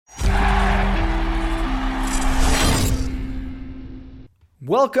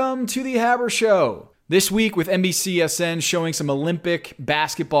Welcome to the Haber Show. This week with NBCSN showing some Olympic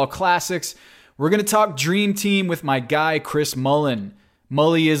basketball classics, we're going to talk Dream Team with my guy Chris Mullin.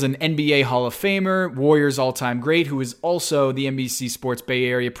 Mully is an NBA Hall of Famer, Warriors all-time great, who is also the NBC Sports Bay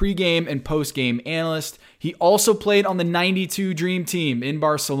Area pregame and postgame analyst. He also played on the 92 Dream Team in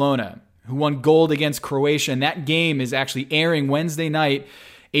Barcelona, who won gold against Croatia, and that game is actually airing Wednesday night,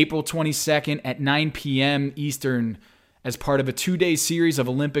 April 22nd at 9 p.m. Eastern, as part of a two-day series of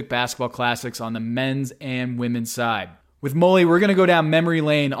Olympic basketball classics on the men's and women's side. With Mully, we're going to go down memory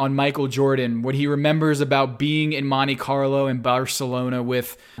lane on Michael Jordan, what he remembers about being in Monte Carlo and Barcelona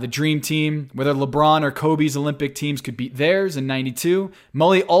with the Dream Team, whether LeBron or Kobe's Olympic teams could beat theirs in 92.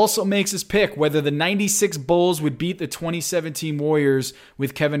 Mully also makes his pick whether the 96 Bulls would beat the 2017 Warriors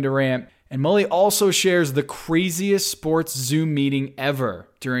with Kevin Durant. And Mully also shares the craziest sports Zoom meeting ever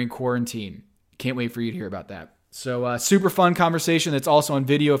during quarantine. Can't wait for you to hear about that. So super fun conversation that's also on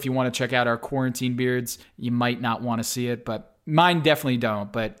video if you want to check out our quarantine beards. You might not want to see it, but mine definitely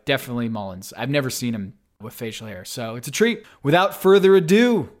don't, but definitely Mullin's. I've never seen him with facial hair, so it's a treat. Without further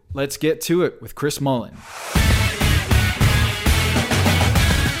ado, let's get to it with Chris Mullin.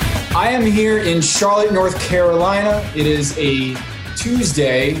 I am here in Charlotte, North Carolina. It is a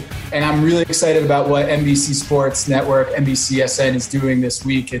Tuesday, and I'm really excited about what NBC Sports Network, NBCSN, is doing this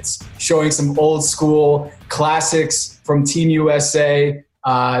week. It's showing some old school classics from Team USA.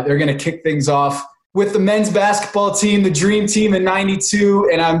 They're going to kick things off with the men's basketball team, the Dream Team in 92,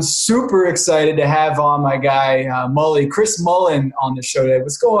 and I'm super excited to have on my guy, Chris Mullin, on the show today.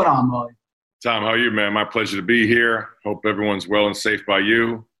 What's going on, Mully? Tom, how are you, man? My pleasure to be here. Hope everyone's well and safe by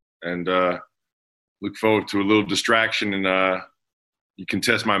you, and look forward to a little distraction and you can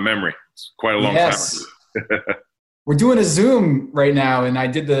test my memory. It's quite a long time. We're doing a Zoom right now, and I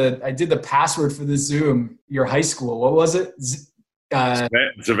did the password for the Zoom. Your high school, what was it?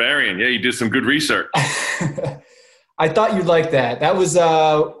 Zavarian. Yeah, you did some good research. I thought you'd like that. That was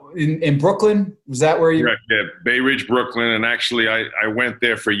in Brooklyn. Was that where you? Correct. Yeah, Bay Ridge, Brooklyn, and actually I went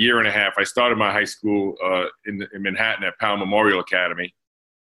there for a year and a half. I started my high school in Manhattan at Powell Memorial Academy,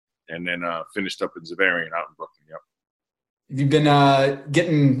 and then finished up in Zavarian out in Brooklyn. Yep. You've been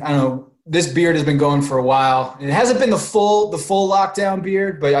getting, I don't know, this beard has been going for a while. It hasn't been the full lockdown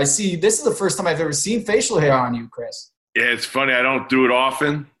beard, but I see this is the first time I've ever seen facial hair on you, Chris. Yeah, it's funny. I don't do it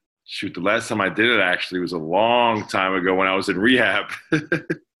often. Shoot, the last time I did it actually was a long time ago when I was in rehab.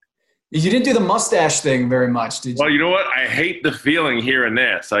 You didn't do the mustache thing very much, did you? Well, you know what? I hate the feeling here and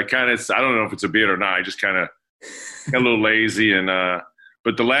there. So I don't know if it's a beard or not. I just kind of got a little lazy.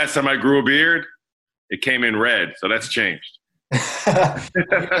 But the last time I grew a beard, it came in red. So that's changed.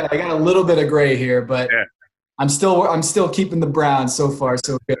 I got a little bit of gray here, but yeah. I'm still keeping the brown so far,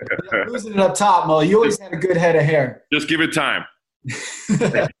 so good. Losing it up top, Mo. You always had a good head of hair. Just give it time.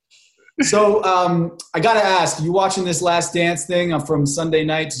 So I got to ask, you watching this Last Dance thing from Sunday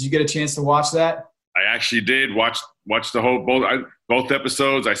night? Did you get a chance to watch that? I actually did watch the whole both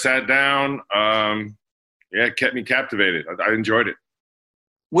episodes. I sat down. It kept me captivated. I enjoyed it.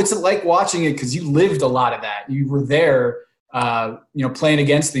 What's it like watching it? Because you lived a lot of that. You were there. Playing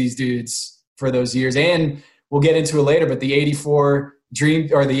against these dudes for those years. And we'll get into it later, but the 84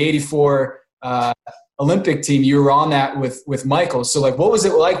 Olympic team, you were on that with Michael. So like, what was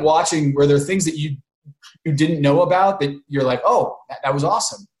it like watching? Were there things that you didn't know about that you're like, oh, that was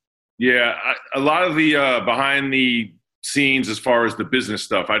awesome? Yeah. A lot of the behind the scenes, as far as the business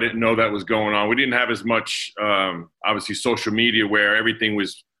stuff, I didn't know that was going on. We didn't have as much, obviously, social media where everything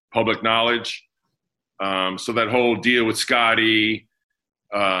was public knowledge. So that whole deal with Scotty,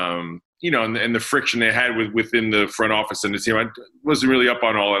 and the friction they had within the front office and the team, I wasn't really up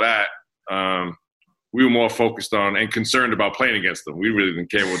on all of that. We were more focused on and concerned about playing against them. We really didn't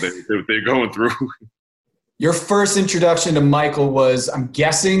care what they're going through. Your first introduction to Michael was, I'm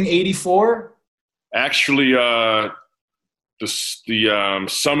guessing, 84? Actually, the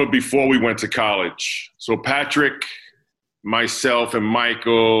summer before we went to college. So Patrick, myself, and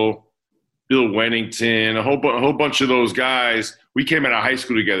Michael, Bill Wennington, a whole bunch of those guys, we came out of high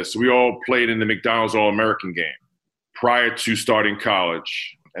school together. So we all played in the McDonald's All-American game prior to starting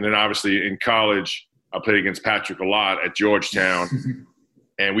college. And then obviously in college, I played against Patrick a lot at Georgetown.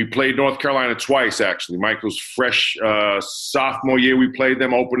 And we played North Carolina twice, actually. Michael's fresh sophomore year, we played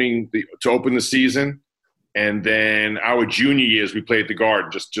them to open the season. And then our junior years, we played at the Garden,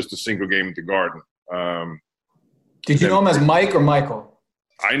 just a single game at the Garden. Did you know him as Mike or Michael?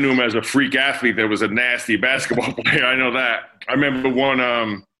 I knew him as a freak athlete that was a nasty basketball player. I know that. I remember one,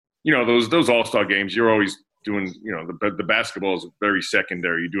 those all-star games, you're always doing, the basketball is very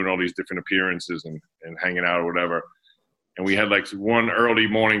secondary. You're doing all these different appearances and hanging out or whatever. And we had like one early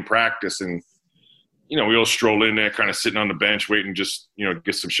morning practice, and we all stroll in there, kind of sitting on the bench, waiting, just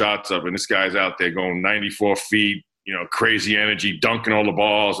get some shots up. And this guy's out there going 94 feet, crazy energy, dunking all the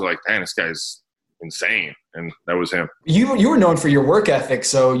balls. We're like, man, this guy's insane. And that was him. You were known for your work ethic,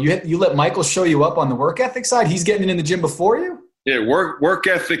 so you let Michael show you up on the work ethic side. He's getting in the gym before you. Yeah, work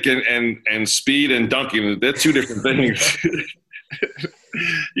ethic and speed and dunking, they're two different things.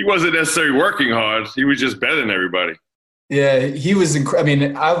 He wasn't necessarily working hard. He was just better than everybody. Yeah, he was incredible. I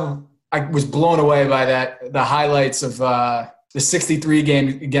mean, I was blown away by the highlights of the 63 game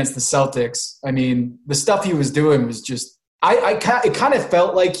against the Celtics. I mean, the stuff he was doing was just it kind of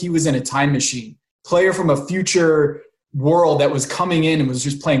felt like he was in a time machine. Player from a future world that was coming in and was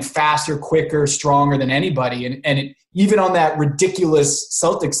just playing faster, quicker, stronger than anybody. And even on that ridiculous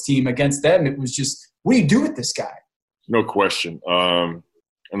Celtics team against them, it was just, what do you do with this guy? No question. And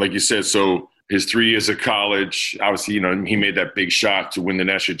like you said, so his 3 years of college, obviously, he made that big shot to win the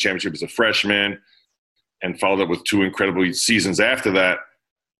national championship as a freshman and followed up with 2 incredible seasons after that.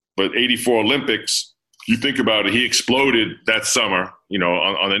 But 84 Olympics, you think about it, he exploded that summer,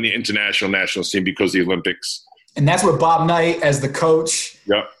 on the international national scene because of the Olympics. And that's where Bob Knight as the coach,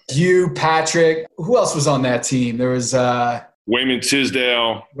 yep. You, Patrick, who else was on that team? There was Wayman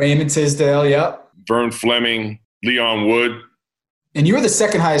Tisdale, yep. Vern Fleming, Leon Wood. And you were the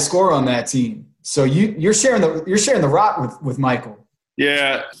second highest scorer on that team. So you're sharing the rock with Michael.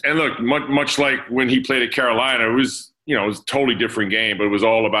 Yeah, and look, much like when he played at Carolina, it was a totally different game, but it was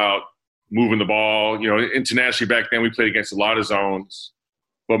all about moving the ball. Internationally back then we played against a lot of zones.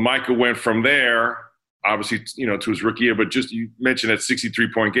 But Michael went from there, obviously, to his rookie year, but just you mentioned that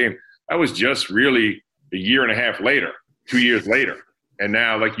 63-point game. That was just really a year and a half later, 2 years later. And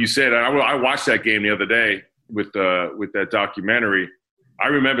now, like you said, I watched that game the other day with that documentary. I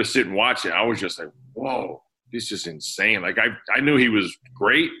remember sitting watching. I was just like, whoa, this is insane. Like I knew he was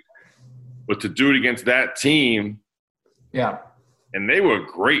great, but to do it against that team. Yeah. And they were a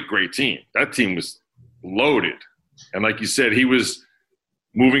great, great team. That team was loaded. And like you said, he was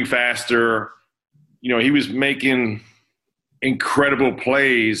moving faster. He was making incredible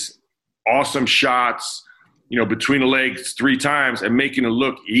plays, awesome shots, between the legs 3 times and making it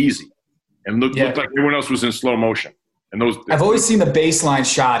look easy and looked like everyone else was in slow motion. And I've always seen the baseline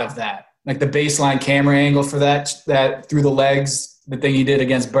shot of that, like the baseline camera angle for that through the legs, the thing he did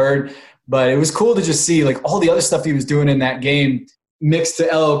against Bird. But it was cool to just see like all the other stuff he was doing in that game mixed to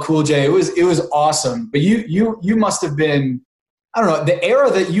LL Cool J. It was awesome. But you must have been, I don't know, the era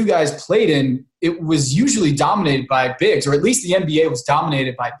that you guys played in, it was usually dominated by bigs, or at least the NBA was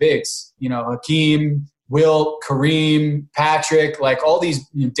dominated by bigs. Hakeem, Wilt, Kareem, Patrick, like all these.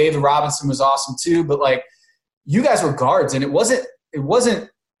 David Robinson was awesome too, but like you guys were guards, and it wasn't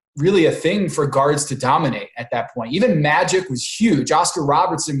really a thing for guards to dominate at that point. Even Magic was huge. Oscar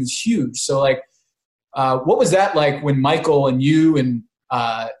Robertson was huge. So like, what was that like when Michael and you and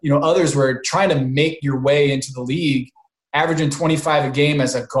others were trying to make your way into the league, averaging 25 a game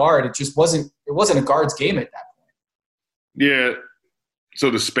as a guard? It just wasn't a guard's game at that point. Yeah. So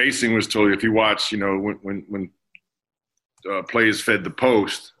the spacing was totally, if you watch, when players fed the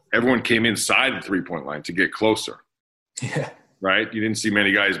post, everyone came inside the 3-point line to get closer. Yeah. Right? You didn't see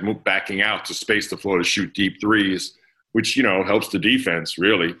many guys backing out to space the floor to shoot deep threes, which, helps the defense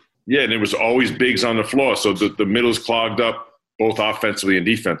really. Yeah. And it was always bigs on the floor. So the middle's clogged up both offensively and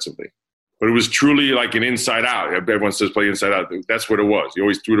defensively. But it was truly like an inside out. Everyone says play inside out. That's what it was. You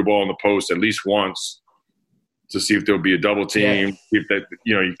always threw the ball in the post at least once to see if there would be a double team. See if that,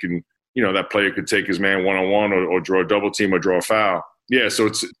 you can, that player could take his man one-on-one or draw a double team or draw a foul. Yeah, so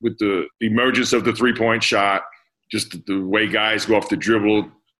it's with the emergence of the 3-point shot, just the way guys go off the dribble,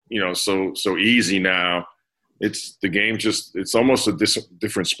 so easy now. It's the game it's almost a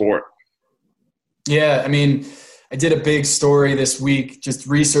different sport. Yeah, I mean, I did a big story this week just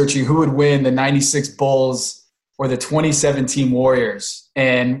researching who would win the 96 Bulls or the 2017 Warriors,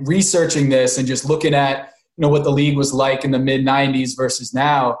 and researching this and just looking at, what the league was like in the mid-90s versus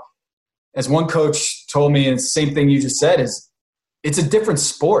now. As one coach told me, and it's the same thing you just said, is it's a different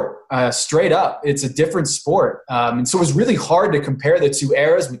sport, straight up. It's a different sport. And so it was really hard to compare the two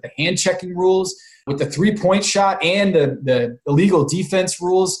eras with the hand-checking rules, with the 3-point shot and the illegal defense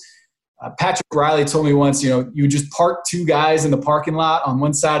rules. Patrick Riley told me once, you would just park 2 guys in the parking lot on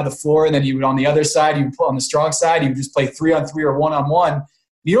one side of the floor, and then you would on the other side, you would put on the strong side, you would just play 3-on-3 or 1-on-1.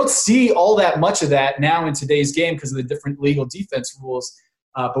 You don't see all that much of that now in today's game because of the different legal defense rules.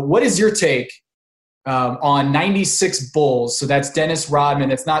 But what is your take on 96 Bulls? So that's Dennis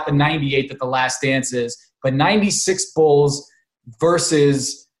Rodman. It's not the 98 that The Last Dance is, but 96 Bulls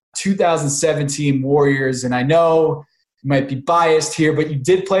versus 2017 Warriors. And I know You might be biased here, but you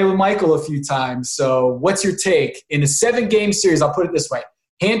did play with Michael a few times. So what's your take? In a 7-game series, I'll put it this way.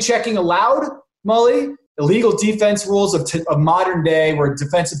 Hand checking allowed, Mully? Illegal defense rules of modern day where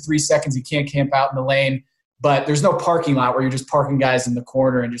defensive 3 seconds, you can't camp out in the lane. But there's no parking lot where you're just parking guys in the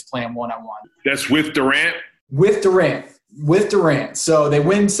corner and just playing one-on-one. That's with Durant? With Durant. So they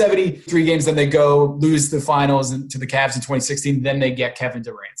win 73 games, then they go lose the finals to the Cavs in 2016. Then they get Kevin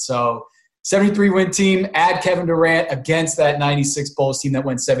Durant. So 73-win team, add Kevin Durant against that 96 Bulls team that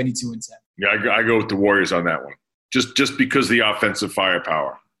went 72-10. Yeah, I go with the Warriors on that one. Just because of the offensive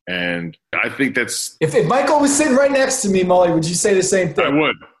firepower. And I think that's – If Michael was sitting right next to me, Mully, would you say the same thing?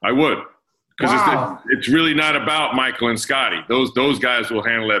 I would. Because wow. it's really not about Michael and Scotty. Those guys will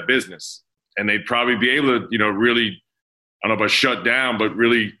handle that business. And they'd probably be able to, really – I don't know about shut down, but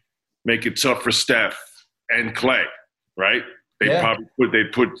really make it tough for Steph and Clay, right?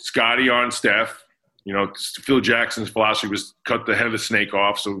 They'd put Scotty on Steph. Phil Jackson's philosophy was cut the head of the snake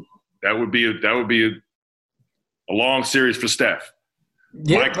off. So that would be a long series for Steph.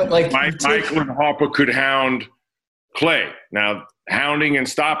 Yeah, Michael and Harper could hound Clay. Now, hounding and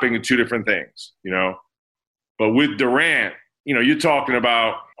stopping are two different things, But with Durant, you're talking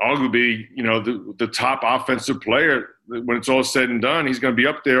about arguably, the top offensive player. When it's all said and done, he's going to be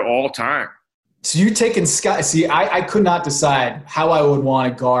up there all time. So you're taking Scott. See, I could not decide how I would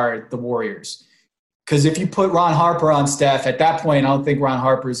want to guard the Warriors. Because if you put Ron Harper on Steph, at that point, I don't think Ron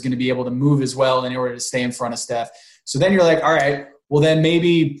Harper is going to be able to move as well in order to stay in front of Steph. So then you're like, all right, well then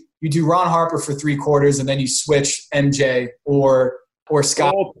maybe you do Ron Harper for 3 quarters and then you switch MJ or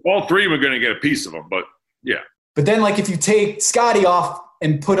Scott. All three of them are going to get a piece of them, but yeah. But then if you take Scotty off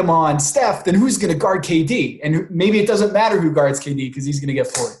and put him on Steph, then who's going to guard KD? And maybe it doesn't matter who guards KD because he's going to get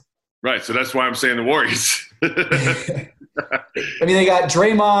 40. Right, so that's why I'm saying the Warriors. I mean, they got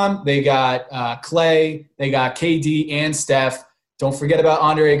Draymond, they got Clay, they got KD and Steph. Don't forget about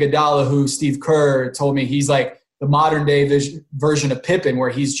Andre Iguodala, who Steve Kerr told me he's like the modern-day version of Pippen, where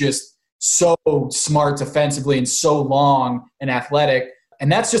he's just so smart defensively and so long and athletic.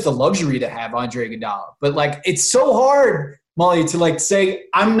 And that's just a luxury to have, Andre Iguodala. But, it's so hard, Mully, to, say,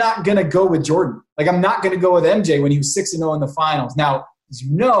 I'm not going to go with Jordan. I'm not going to go with MJ when he was 6-0 in the finals. Now, as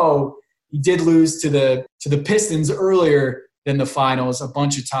you know, he did lose to the Pistons earlier than the finals a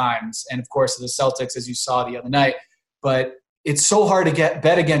bunch of times. And, of course, the Celtics, as you saw the other night. But it's so hard to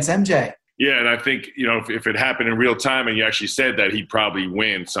bet against MJ. Yeah, and I think, if it happened in real time and you actually said that, he'd probably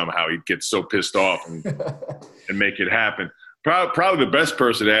win somehow. He'd get so pissed off and make it happen. Probably the best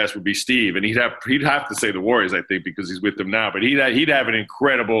person to ask would be Steve, and he'd have to say the Warriors, I think, because he's with them now. But he'd have an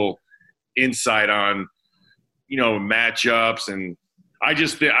incredible insight on, matchups, and I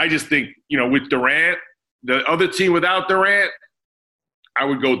just think with Durant, the other team without Durant, I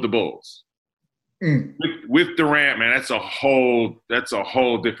would go with the Bulls. With Durant, man, that's a whole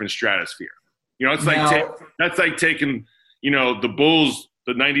different stratosphere. It's that's like taking the Bulls,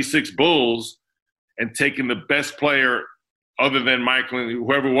 the '96 Bulls, and taking the best player other than Michael and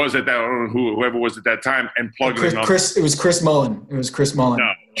whoever was at that time, and plugging it on. It was Chris Mullin.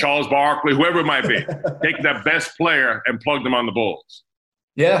 No, Charles Barkley, whoever it might be. Take that best player and plug them on the Bulls.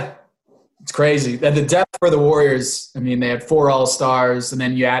 Yeah, it's crazy. The depth for the Warriors, I mean, they had 4 All-Stars, and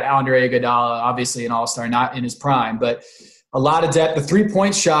then you add Andre Iguodala, obviously an All-Star, not in his prime, but a lot of depth. The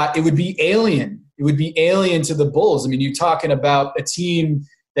 3-point shot, it would be alien. It would be alien to the Bulls. I mean, you're talking about a team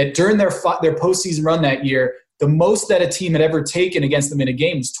that during their postseason run that year, the most that a team had ever taken against them in a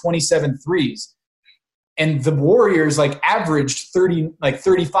game was 27 threes. And the Warriors averaged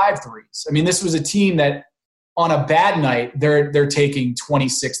 35 threes. I mean, this was a team that on a bad night, they're taking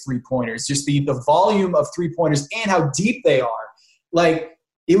 26 3-pointers. Just the volume of 3-pointers and how deep they are.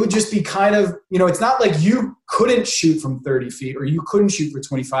 It would just be kind of, it's not like you couldn't shoot from 30 feet or you couldn't shoot for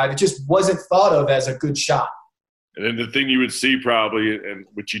 25. It just wasn't thought of as a good shot. And then the thing you would see probably, and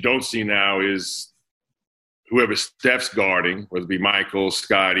which you don't see now, is whoever Steph's guarding, whether it be Michael,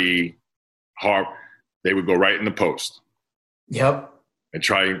 Scotty, Harp, they would go right in the post. Yep. And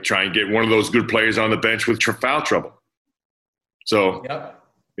try and get one of those good players on the bench with foul trouble. So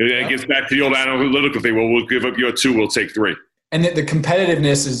it gets back to the old analytical thing. Well, we'll give up your 2, we'll take 3. And the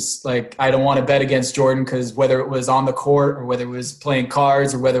competitiveness is I don't want to bet against Jordan because whether it was on the court or whether it was playing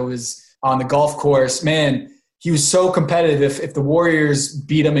cards or whether it was on the golf course, man, he was so competitive. If the Warriors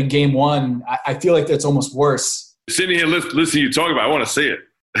beat him in game 1, I feel like that's almost worse. Sitting here listening to you talk about it, I want to see it.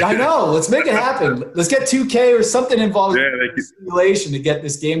 I know. Let's make it happen. Let's get 2K or something involved in simulation to get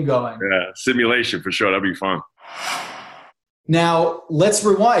this game going. Yeah, simulation for sure. That'd be fun. Now, let's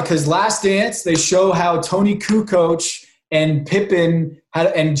rewind because Last Dance, they show how Tony Kukoc and Pippen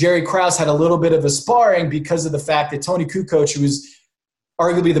and Jerry Krause had a little bit of a sparring because of the fact that Tony Kukoc, who was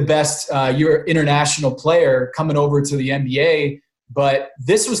arguably the best international player coming over to the NBA, but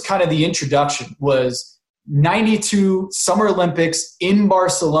this was kind of the introduction, was 92 Summer Olympics in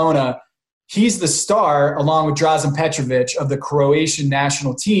Barcelona. He's the star, along with Drazen Petrovic, of the Croatian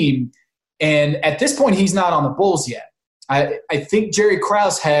national team. And at this point, he's not on the Bulls yet. I think Jerry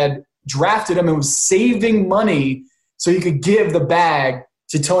Krause had drafted him and was saving money so he could give the bag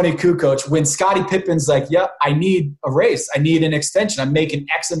to Tony Kukoc when Scottie Pippen's like, yep, I need a raise. I need an extension. I'm making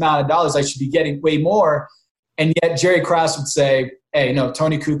X amount of dollars. I should be getting way more. And yet Jerry Krause would say, hey, no,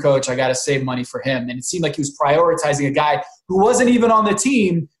 Tony Kukoc, I got to save money for him. And it seemed like he was prioritizing a guy who wasn't even on the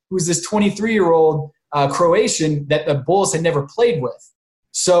team, who's this 23-year-old Croatian that the Bulls had never played with.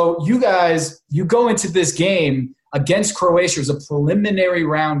 So you guys, you go into this game against Croatia. It was a preliminary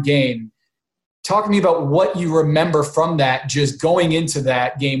round game. Talk to me about what you remember from that, just going into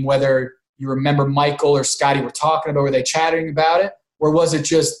that game, whether you remember Michael or Scotty were talking about, were they chatting about it? Or was it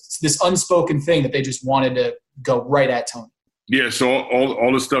just this unspoken thing that they just wanted to go right at Tony? Yeah, so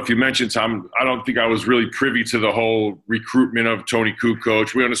all the stuff you mentioned, Tom, I don't think I was really privy to the whole recruitment of Tony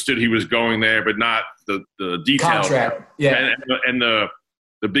Kukoc. We understood he was going there, but not the details. Contract, yeah. And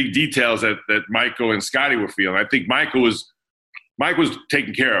the big details that Michael and Scotty were feeling. I think Mike was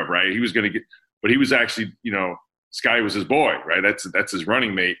taken care of, right? He was going to get – but he was actually, Scotty was his boy, right? That's his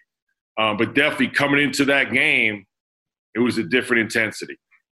running mate. But definitely coming into that game, it was a different intensity.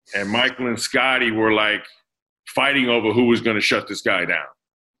 And Michael and Scotty were like fighting over who was going to shut this guy down.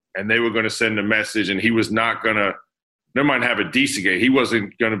 And they were going to send a message, and he was not going to, never mind have a decent game, he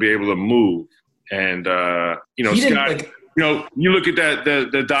wasn't going to be able to move. And, Scotty, you look at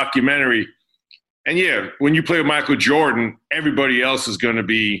the documentary, and yeah, when you play with Michael Jordan, everybody else is going to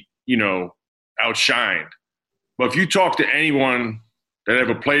be, outshined. But if you talk to anyone that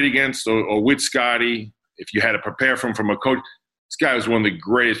ever played against or with Scotty, if you had to prepare for him from a coach, this guy was one of the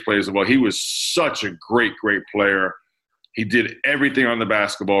greatest players of all. He was such a great, great player. He did everything on the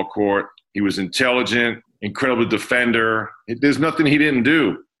basketball court. He was intelligent, incredible defender. There's nothing he didn't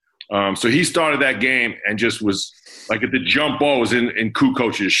do. So he started that game and just was like, if the jump ball was in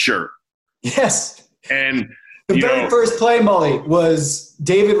Kukoc's shirt. Yes. And the very first play, Mully, was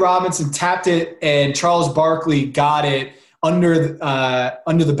David Robinson tapped it and Charles Barkley got it under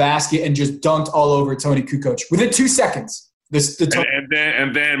the basket and just dunked all over Tony Kukoc within 2 seconds.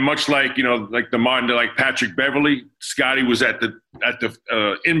 And then much like like Patrick Beverley, Scotty was at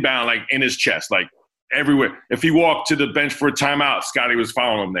the inbound, like in his chest, like everywhere. If he walked to the bench for a timeout, Scotty was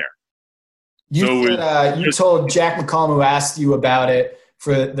following him there. You told Jack McCallum, who asked you about it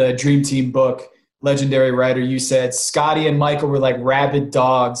for the Dream Team book, legendary writer, you said Scotty and Michael were like rabid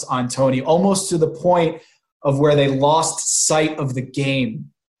dogs on Tony, almost to the point of where they lost sight of the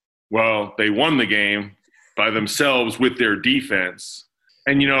game. Well, they won the game by themselves with their defense.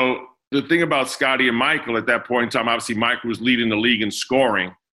 And, the thing about Scotty and Michael at that point in time, obviously Michael was leading the league in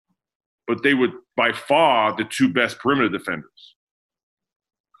scoring, but they were by far the two best perimeter defenders.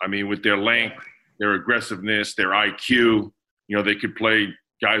 I mean, with their length, their aggressiveness, their IQ, they could play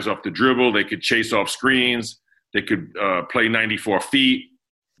guys off the dribble. They could chase off screens. They could play 94 feet.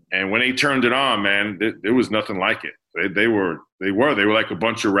 And when they turned it on, man, there was nothing like it. They were like a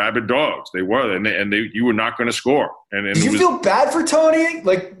bunch of rabid dogs. They were, and you were not going to score. And did you feel bad for Tony?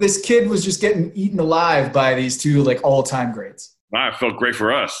 Like this kid was just getting eaten alive by these two like all-time greats. I felt great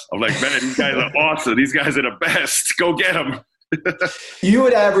for us. I'm like, man, these guys are awesome. These guys are the best. Go get them. You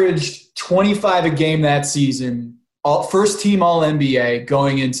had averaged 25 a game that season. First team All-NBA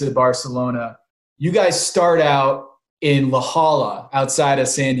going into Barcelona. You guys start out in La Jolla outside of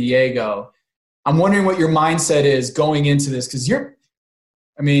San Diego. I'm wondering what your mindset is going into this, because you're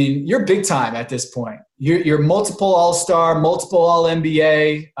big time at this point. You're multiple All-Star, multiple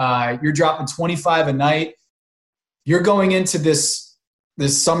All-NBA. You're dropping 25 a night. You're going into this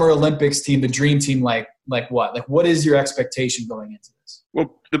Summer Olympics team, the Dream Team, like what? Like, what is your expectation going into this?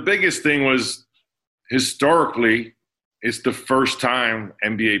 Well, the biggest thing was, historically, it's the first time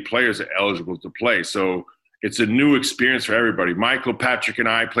NBA players are eligible to play. So it's a new experience for everybody. Michael, Patrick, and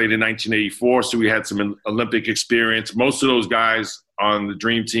I played in 1984, so we had some Olympic experience. Most of those guys on the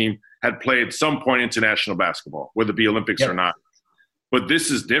Dream Team had played at some point international basketball, whether it be Olympics or not. But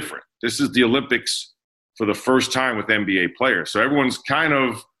this is different. This is the Olympics for the first time with NBA players. So everyone's kind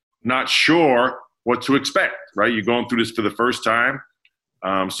of not sure what to expect, right? You're going through this for the first time.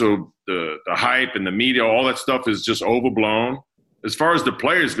 So the hype and the media, all that stuff is just overblown. As far as the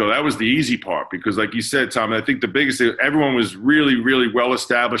players go, that was the easy part because, like you said, Tom, I think the biggest thing, everyone was really, really well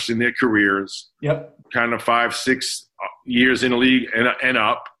established in their careers. Yep. Kind of 5, 6 years in the league and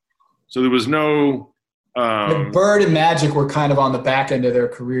up. So there was no Bird and Magic were kind of on the back end of their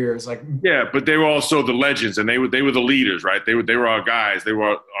careers. Yeah, but they were also the legends, and they were the leaders, right? They were our guys. They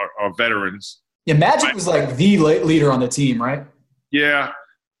were our veterans. Yeah, Magic was like the leader on the team, right? Yeah,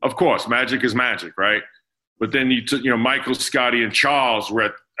 of course. Magic is Magic, right? But then you took, Michael, Scotty, and Charles were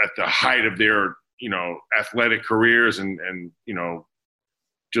at the height of their, athletic careers and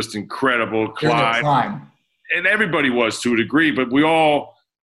just incredible. Clyde. Prime. And everybody was to a degree, but we all,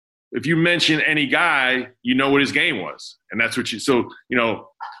 if you mention any guy, you know what his game was. And that's what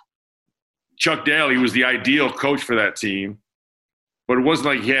Chuck Daly was the ideal coach for that team, but it wasn't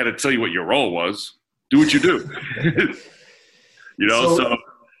like he had to tell you what your role was. Do what you do. So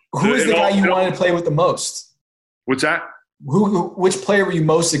who is the guy you wanted to play with the most? What's that? Which player were you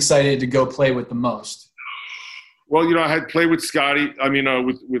most excited to go play with the most? Well, I had played with Scotty.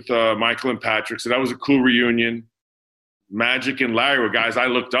 With Michael and Patrick, so that was a cool reunion. Magic and Larry were guys I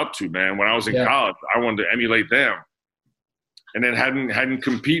looked up to, man. When I was in college, I wanted to emulate them. And then hadn't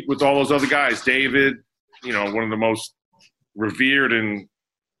compete with all those other guys. David, one of the most revered and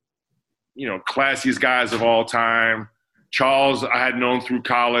classiest guys of all time. Charles, I had known through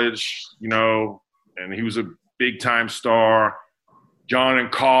college, and he was a big-time star. John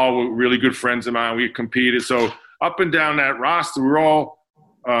and Carl were really good friends of mine. We competed. So up and down that roster, we were all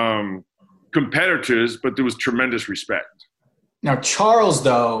competitors, but there was tremendous respect. Now, Charles,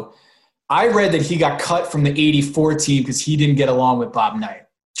 though, I read that he got cut from the 84 team because he didn't get along with Bob Knight.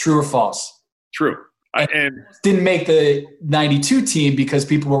 True or false? True. And didn't make the 92 team because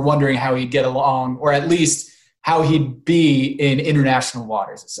people were wondering how he'd get along, or at least how he'd be in international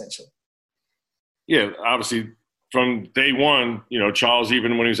waters, essentially. Yeah, obviously from day one, Charles,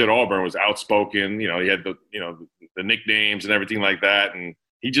 even when he was at Auburn, was outspoken. He had the nicknames and everything like that, and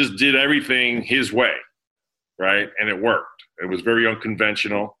he just did everything his way, right? And it worked. It was very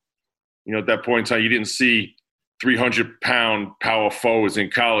unconventional. At that point in time, you didn't see 300-pound power forwards in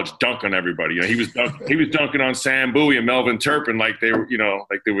college dunk on everybody. He was dunking on Sam Bowie and Melvin Turpin like they were,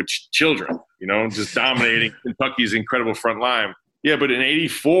 children. Just dominating Kentucky's incredible front line. Yeah, but in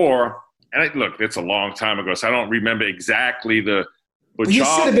 '84. And look, it's a long time ago, so I don't remember exactly the. But he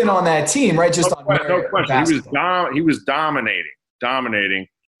should have been on that team, right? Just no question. He was dominating.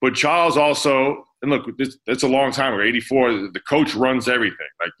 But Charles also, and look, that's a long time ago. '84, the coach runs everything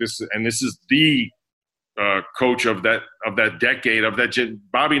like this, and this is the coach of that decade of that.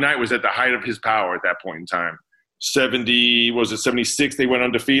 Bobby Knight was at the height of his power at that point in time. 76? They went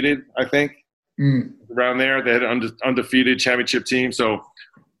undefeated, I think. Around there, they had an undefeated championship team. So.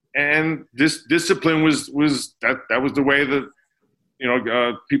 And this discipline was that was the way that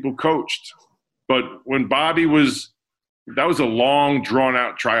people coached. But when Bobby that was a long drawn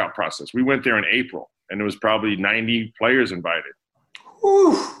out tryout process. We went there in April, and there was probably 90 players invited.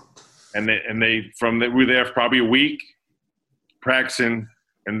 Whew. And we were there for probably a week practicing,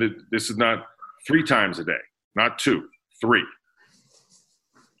 and this is not 3 times a day, not 2, 3.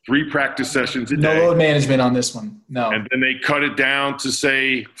 3 practice sessions a day. No load management on this one. No. And then they cut it down to,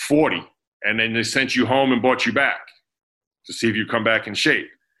 say, 40. And then they sent you home and brought you back to see if you come back in shape.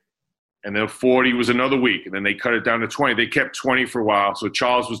 And then 40 was another week. And then they cut it down to 20. They kept 20 for a while. So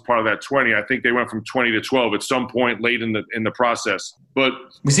Charles was part of that 20. I think they went from 20 to 12 at some point late in the process. But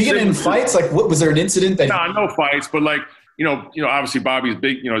was he getting in fights? What was there an incident that? No fights. But obviously Bobby's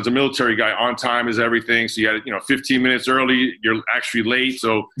big, as a military guy, on time is everything. So you had, 15 minutes early, you're actually late.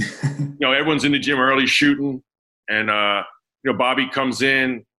 So, everyone's in the gym early shooting. And, Bobby comes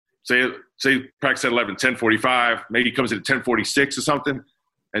in, say practice at 10:45, maybe he comes in at 10:46 or something.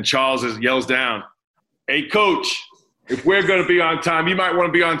 And Charles yells down, "Hey, coach, if we're going to be on time, you might want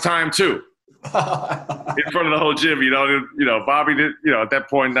to be on time too." In front of the whole gym, Bobby did, at that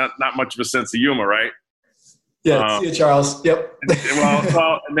point, not much of a sense of humor, right? Yeah, see you, Charles. Yep.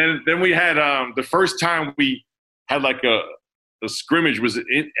 And then we had the first time we had like a scrimmage was at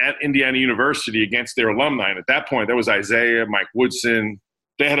Indiana University against their alumni. And at that point, that was Isaiah, Mike Woodson.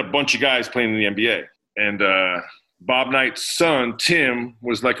 They had a bunch of guys playing in the NBA. And Bob Knight's son, Tim,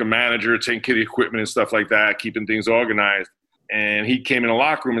 was like a manager, taking care of the equipment and stuff like that, keeping things organized. And he came in the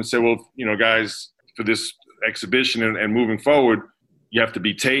locker room and said, well, guys, for this exhibition and moving forward, you have to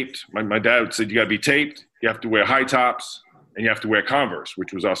be taped. My dad said, you got to be taped. You have to wear high tops, and you have to wear Converse,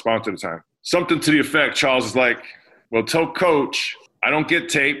 which was our sponsor at the time. Something to the effect, Charles is like, well, tell coach, I don't get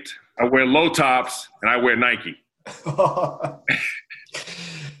taped. I wear low tops, and I wear Nike.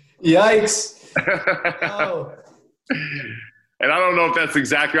 Yikes. Oh. And I don't know if that's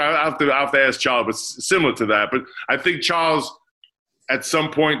exactly – I have to ask Charles, but similar to that. But I think Charles, at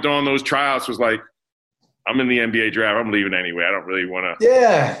some point during those tryouts, was like, I'm in the NBA draft. I'm leaving anyway. I don't really want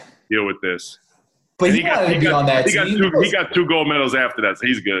to deal with this. But he wanted to be on that team. He got 2 gold medals after that, so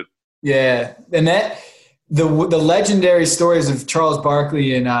he's good. Yeah, and the legendary stories of Charles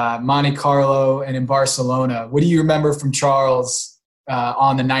Barkley in Monte Carlo and in Barcelona. What do you remember from Charles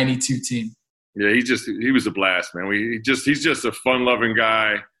on the '92 team? Yeah, he was a blast, man. He's just a fun-loving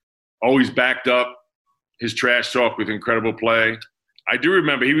guy. Always backed up his trash talk with incredible play. I do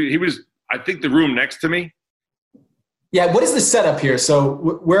remember he was, I think, the room next to me. Yeah, what is the setup here? So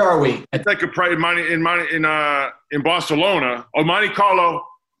where are we? It's like in Barcelona or Monte Carlo.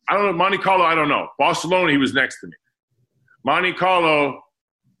 I don't know. Monte Carlo, I don't know. Barcelona, he was next to me. Monte Carlo,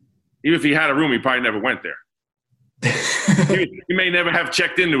 even if he had a room, he probably never went there. he may never have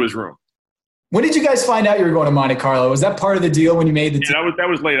checked into his room. When did you guys find out you were going to Monte Carlo? Was that part of the deal when you made the team? Yeah, that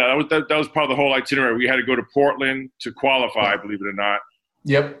was later. That was part of the whole itinerary. We had to go to Portland to qualify, believe it or not.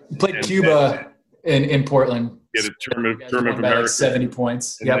 Yep. You played Cuba in Portland. Yeah, the tournament of America. Like 70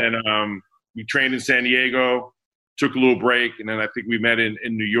 points. And then we trained in San Diego, took a little break, and then I think we met in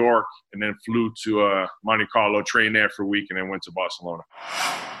New York, and then flew to Monte Carlo, trained there for a week, and then went to Barcelona.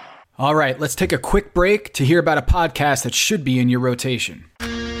 All right, let's take a quick break to hear about a podcast that should be in your rotation.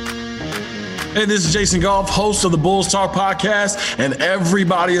 Hey, this is Jason Goff, host of the Bulls Talk podcast, and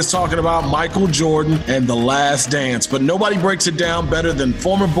everybody is talking about Michael Jordan and The Last Dance, but nobody breaks it down better than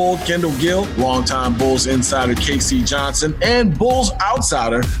former Bull Kendall Gill, longtime Bulls insider K.C. Johnson, and Bulls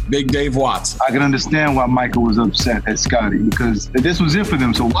outsider Big Dave Watson. I can understand why Michael was upset at Scotty because this was it for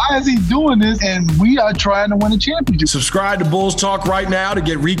them. So why is he doing this? And we are trying to win a championship. Subscribe to Bulls Talk right now to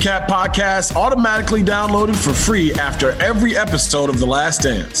get recap podcasts automatically downloaded for free after every episode of The Last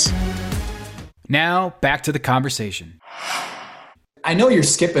Dance. Now, back to the conversation. I know you're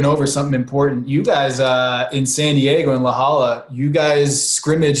skipping over something important. You guys in San Diego and La Jolla, you guys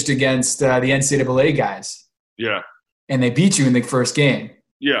scrimmaged against the NCAA guys. Yeah. And they beat you in the first game.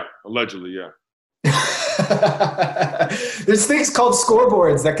 Yeah, allegedly, yeah. There's things called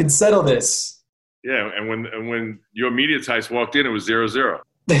scoreboards that can settle this. Yeah, and when your media types walked in, it was 0-0.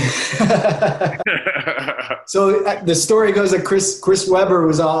 So the story goes that Chris Webber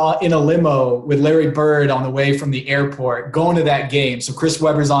was in a limo with Larry Bird on the way from the airport going to that game. So Chris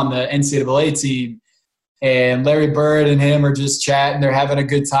Webber's on the NCAA team, and Larry Bird and him are just chatting. They're having a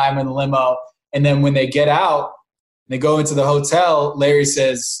good time in the limo. And then when they get out, they go into the hotel, Larry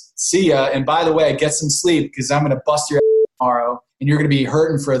says, "See ya. And by the way, get some sleep because I'm going to bust your ass tomorrow, and you're going to be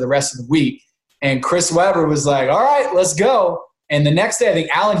hurting for the rest of the week." And Chris Webber was like, "All right, let's go." And the next day, I think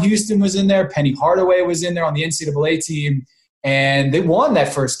Allen Houston was in there. Penny Hardaway was in there on the NCAA team. And they won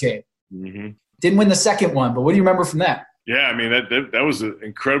that first game. Mm-hmm. Didn't win the second one. But what do you remember from that? Yeah, I mean, that was an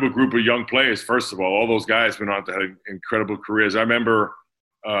incredible group of young players, first of all. All those guys went on to have incredible careers. I remember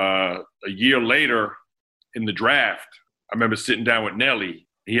a year later in the draft, I remember sitting down with Nelly.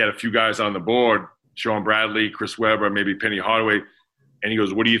 He had a few guys on the board, Sean Bradley, Chris Webber, maybe Penny Hardaway. And he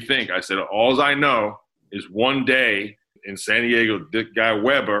goes, "What do you think?" I said, "All I know is one day – in San Diego, this guy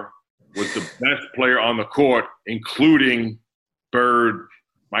Webber was the best player on the court, including Bird."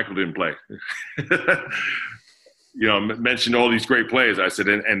 Michael didn't play. Mentioned all these great players. I said,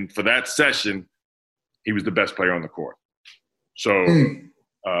 and for that session, he was the best player on the court. So,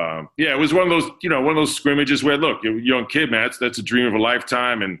 it was one of those scrimmages where, look, you're a young kid, man, that's a dream of a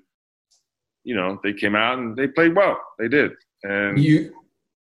lifetime. And, they came out and they played well. They did. And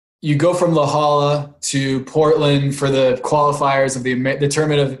You go from La Jolla to Portland for the qualifiers of the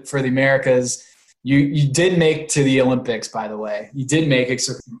tournament for the Americas. You did make to the Olympics, by the way. You did make it,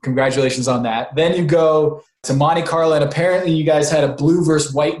 so congratulations on that. Then you go to Monte Carlo, and apparently you guys had a blue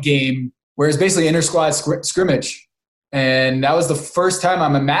versus white game where it's basically inter-squad scrimmage. And that was the first time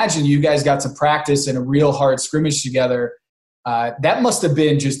I'm imagining you guys got to practice in a real hard scrimmage together. That must have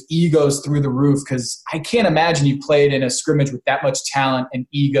been just egos through the roof because I can't imagine you played in a scrimmage with that much talent and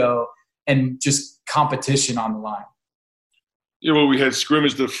ego and just competition on the line. We had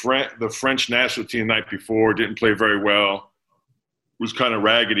scrimmaged the French national team the night before, didn't play very well, was kind of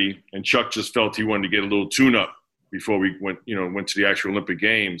raggedy, and Chuck just felt he wanted to get a little tune-up before we went to the actual Olympic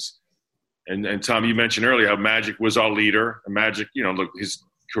Games. And Tom, you mentioned earlier how Magic was our leader. And Magic, look, his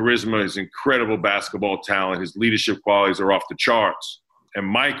charisma, his incredible basketball talent, his leadership qualities are off the charts. And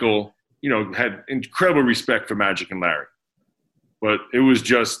Michael, had incredible respect for Magic and Larry. But it was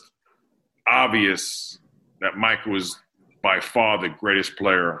just obvious that Michael was by far the greatest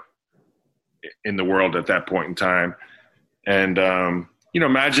player in the world at that point in time. And,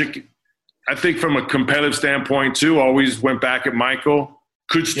 Magic, I think from a competitive standpoint too, always went back at Michael,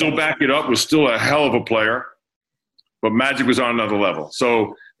 could still back it up, was still a hell of a player. But Magic was on another level.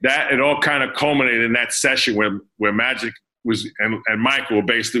 So that it all kind of culminated in that session where Magic was and Michael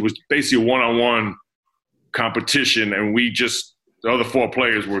was basically a one-on-one competition, and the other four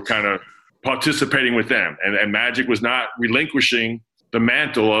players were kind of participating with them, and Magic was not relinquishing the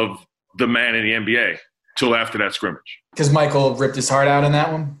mantle of the man in the NBA till after that scrimmage. Because Michael ripped his heart out in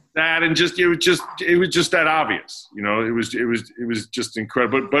that one. That and it was just that obvious, it was just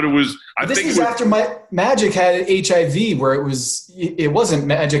incredible. But it was. This was after Magic had HIV, where it wasn't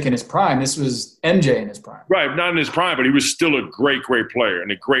Magic in his prime. This was MJ in his prime. Right, not in his prime, but he was still a great player and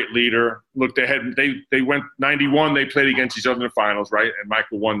a great leader. Look, they went 91. They played against each other in the finals, right? And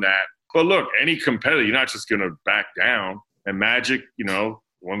Michael won that. But look, any competitor, you're not just going to back down. And Magic,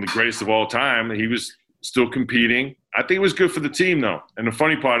 one of the greatest of all time, he was still competing. I think it was good for the team, though. And the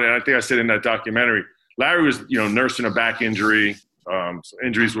funny part, and I think I said in that documentary, Larry was, nursing a back injury. So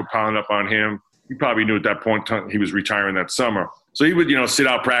injuries were piling up on him. He probably knew at that point he was retiring that summer. So he would, sit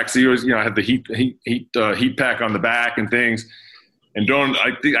out practice. He was, had the heat pack on the back and things. And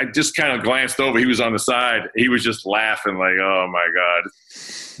I just kind of glanced over. He was on the side. He was just laughing like, oh my God.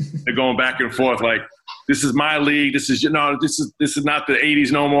 They're going back and forth like, this is my league. This is not the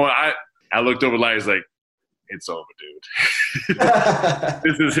 80s no more. I looked over. Larry's like, it's over, dude.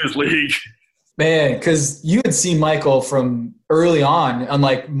 This is his league. Man, because you had seen Michael from early on,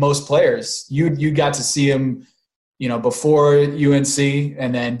 unlike most players. You got to see him, before UNC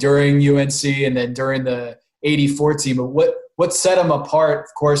and then during UNC and then during the 84 team. But what set him apart,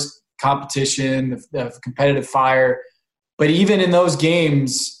 of course, competition, the competitive fire. But even in those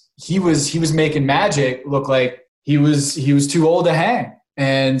games, he was making Magic look like he was too old to hang.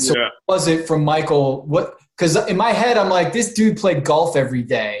 And so what was it from Michael? Because in my head, I'm like, this dude played golf every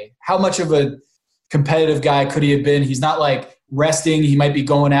day. How much of a competitive guy could he have been? He's not like resting. He might be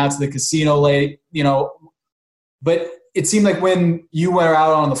going out to the casino late, But it seemed like when you were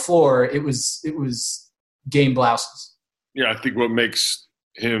out on the floor, it was game blouses. Yeah, I think what makes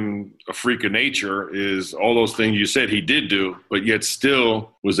him a freak of nature is all those things you said he did do, but yet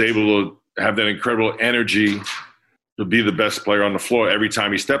still was able to have that incredible energy to be the best player on the floor every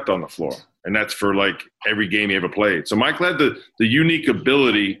time he stepped on the floor. And that's for like every game he ever played. So Michael had the unique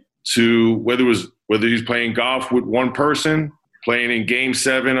ability to, whether he's playing golf with one person, playing in Game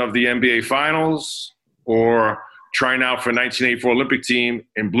 7 of the NBA Finals, or trying out for 1984 Olympic team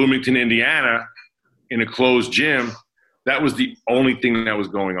in Bloomington, Indiana, in a closed gym. That was the only thing that was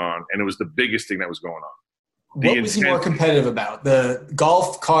going on, and it was the biggest thing that was going on. What was he more competitive about, the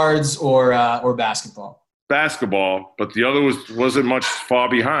golf, cards, or basketball? Basketball, but the other wasn't much far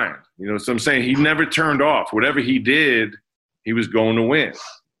behind. So I'm saying he never turned off. Whatever he did, he was going to win.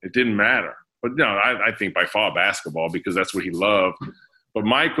 It didn't matter. But no, I think by far basketball, because that's what he loved. But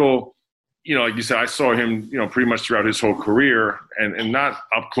Michael, like you said, I saw him, pretty much throughout his whole career, and not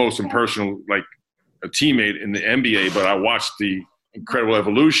up close and personal like a teammate in the NBA, but I watched the incredible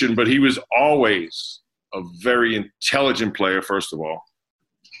evolution. But he was always a very intelligent player, first of all,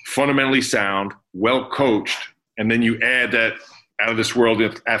 fundamentally sound, well coached, and then you add that out of this world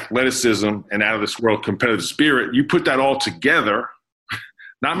athleticism and out of this world competitive spirit. You put that all together.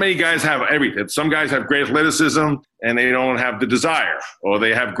 Not many guys have everything. Some guys have great athleticism and they don't have the desire, or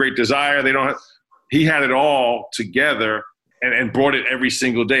they have great desire. He had it all together and brought it every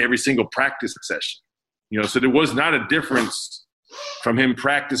single day, every single practice session. So there was not a difference from him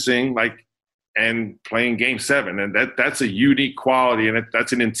practicing and playing Game 7. And that's a unique quality, and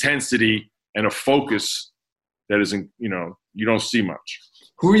that's an intensity and a focus that isn't, you don't see much.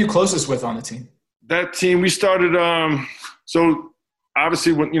 Who are you closest with on the team? That team, we started so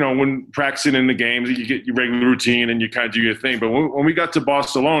obviously when practicing in the games, you get your regular routine and you kind of do your thing. But when we got to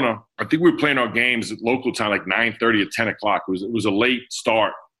Barcelona, I think we were playing our games at local time, like 9:30 or 10 o'clock. It was a late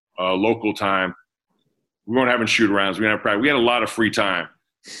start, local time. We weren't having shoot-arounds. We didn't have practice. We had a lot of free time.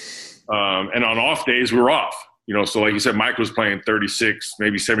 And on off days, we were off. So like you said, Mike was playing 36,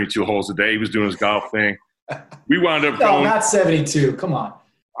 maybe 72 holes a day. He was doing his golf thing. We wound up going. No, not 72. Come on.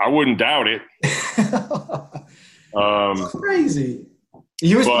 I wouldn't doubt it. Crazy.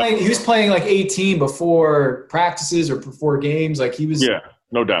 He was playing like 18 before practices or before games. Like he was. Yeah,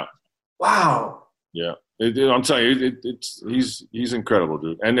 no doubt. Wow. Yeah. I'm telling you, he's incredible,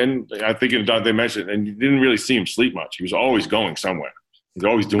 dude. And then I think they mentioned, and you didn't really see him sleep much. He was always going somewhere. He was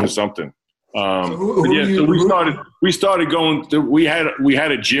always doing something. So we started going. We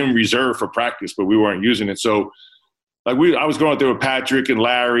had a gym reserved for practice, but we weren't using it. So I was going out there with Patrick and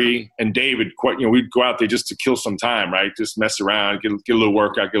Larry and David. We'd go out there just to kill some time, right? Just mess around, get a little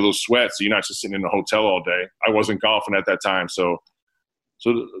workout, get a little sweat. So you're not just sitting in a hotel all day. I wasn't golfing at that time, so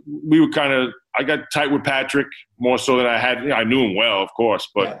we would kind of I got tight with Patrick more so than I had. I knew him well, of course,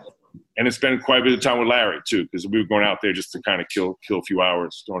 but and it's been quite a bit of time with Larry too, because we were going out there just to kind of kill a few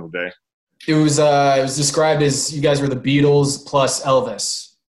hours during the day. It was described as you guys were the Beatles plus Elvis.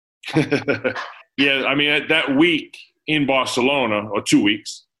 Yeah, I mean that week in Barcelona, or 2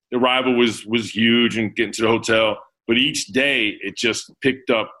 weeks, the arrival was huge and getting to the hotel. But each day it just picked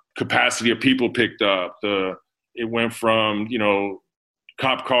up. Capacity of people picked up. It went from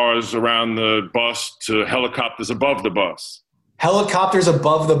cop cars around the bus to helicopters above the bus. Helicopters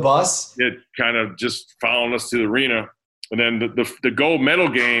above the bus? It kind of just following us to the arena. And then the gold medal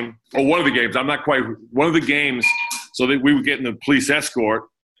game, or one of the games, one of the games, so that we were getting the police escort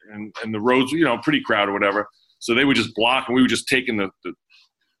and the roads, pretty crowded or whatever. So they would just block and we were just taking the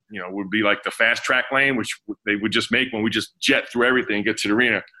would be like the fast track lane, which they would just make when we just jet through everything and get to the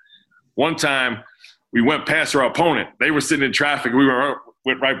arena. One time we went past our opponent. They were sitting in traffic. We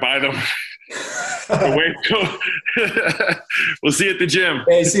went right by them. We'll see you at the gym.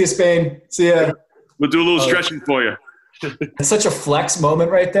 Hey, see you, Spain. See ya. We'll do a little stretching for you. It's such a flex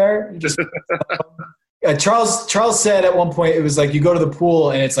moment right there. Charles said at one point, it was like you go to the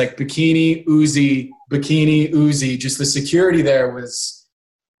pool and it's like bikini, Uzi. Just the security there was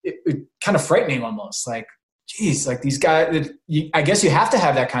it kind of frightening almost. Like, geez, like these guys, I guess you have to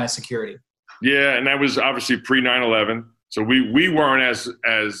have that kind of security. Yeah, and that was obviously pre 9/11. So we weren't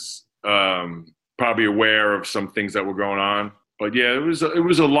as probably aware of some things that were going on. But yeah, it was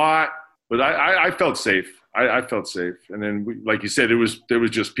a lot. But I felt safe. I felt safe. And then, like you said, there was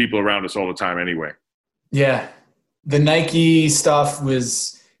just people around us all the time anyway. Yeah. The Nike stuff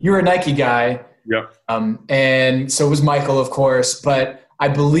was – you were a Nike guy. Yep. And so was Michael, of course. But I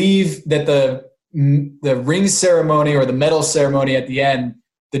believe that the ring ceremony or the medal ceremony at the end,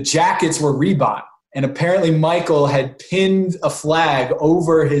 the jackets were Reebok. And apparently Michael had pinned a flag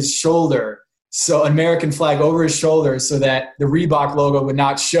over his shoulder, so an American flag over his shoulder, so that the Reebok logo would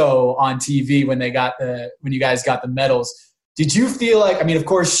not show on TV when you guys got the medals. Did you feel like, I mean, of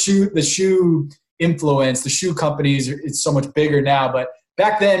course, the shoe influence, the shoe companies, it's so much bigger now, but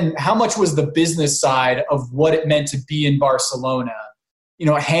back then, how much was the business side of what it meant to be in Barcelona,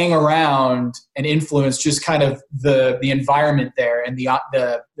 hang around and influence just kind of the environment there and the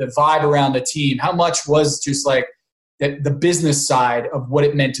vibe around the team? How much was just like the business side of what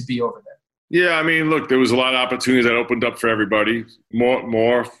it meant to be over there? Yeah, I mean, look, there was a lot of opportunities that opened up for everybody,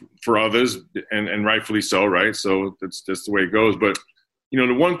 more for others, and rightfully so, right? So that's the way it goes. But,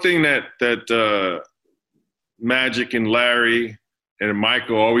 the one thing that Magic and Larry and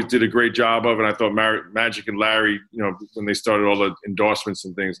Michael always did a great job of, and I thought Magic and Larry, when they started all the endorsements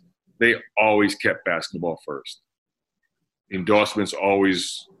and things, they always kept basketball first. Endorsements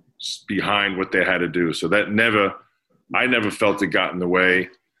always behind what they had to do. So I never felt it got in the way.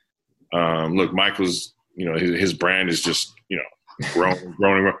 Look, Michael's, his brand is just,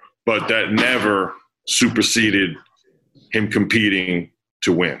 growing, but that never superseded him competing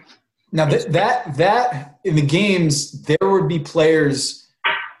to win. Now that in the games, there would be players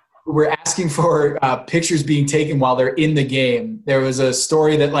who were asking for pictures being taken while they're in the game. There was a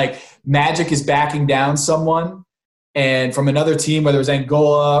story that like Magic is backing down someone and from another team, whether it was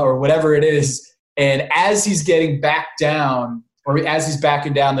Angola or whatever it is. And as he's getting back down, or as he's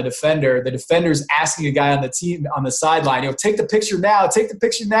backing down the defender's asking a guy on the team on the sideline, take the picture now, take the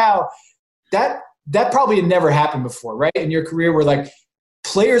picture now. That probably had never happened before, right? In your career where like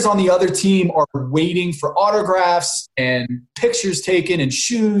players on the other team are waiting for autographs and pictures taken and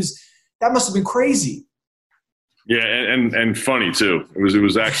shoes. That must have been crazy. Yeah, and funny too. It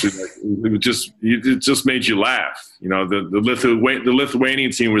was actually it just made you laugh. The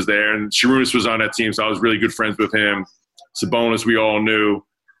Lithuanian team was there, and Šarūnas was on that team, so I was really good friends with him. Sabonis, we all knew,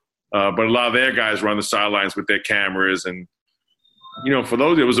 but a lot of their guys were on the sidelines with their cameras, and for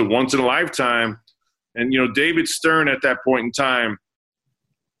those it was a once in a lifetime. And David Stern at that point in time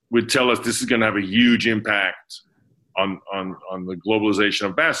would tell us this is going to have a huge impact on the globalization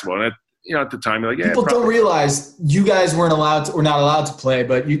of basketball. And at the time, you're like, people don't realize you guys were not allowed to play,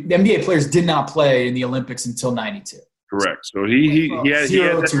 but the NBA players did not play in the Olympics until '92. Correct. So he had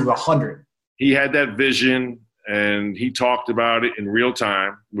 0 to 100. He had that vision, and he talked about it in real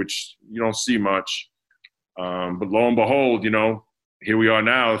time, which you don't see much. But lo and behold, here we are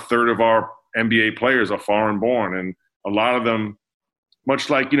now. A third of our NBA players are foreign born, and a lot of them, much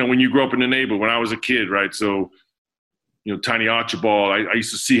like, when you grew up in the neighborhood, when I was a kid, right? So, Tiny Archibald, I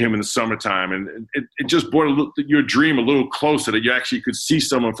used to see him in the summertime, and it just brought your dream a little closer that you actually could see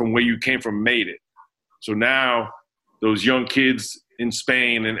someone from where you came from made it. So now those young kids in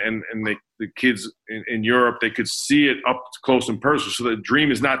Spain and the kids in Europe, they could see it up close and personal. So the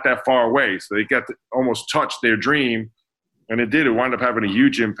dream is not that far away. So they got to almost touch their dream, and it did. It wound up having a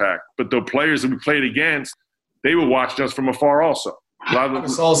huge impact. But the players that we played against, they were watching us from afar also.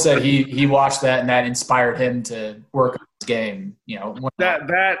 Saul said he watched that and that inspired him to work on his game.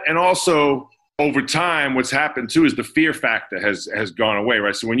 That and also over time, what's happened too is the fear factor has gone away,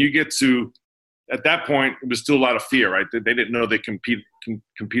 right? So when you get to at that point, it was still a lot of fear, right? They didn't know they compete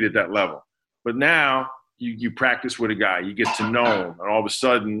at that level. But now you practice with a guy, you get to know him, and all of a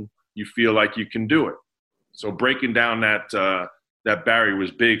sudden you feel like you can do it. So breaking down that barrier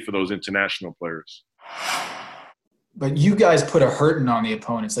was big for those international players. But you guys put a hurting on the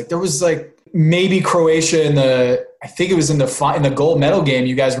opponents. Like there was maybe Croatia I think it was in the gold medal game.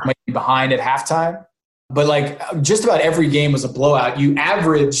 You guys were maybe behind at halftime, but just about every game was a blowout.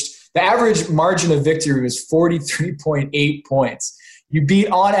 The average margin of victory was 43.8 points. You beat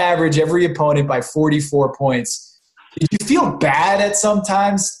on average every opponent by 44 points. Did you feel bad at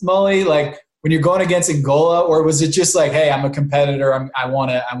sometimes, Mully, when you're going against Angola, or was it just hey, I'm a competitor. I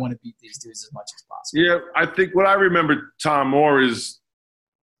want to beat these dudes as much as possible? Yeah, I think what I remember, Tom, more is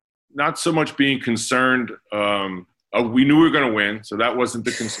not so much being concerned. We knew we were going to win, so that wasn't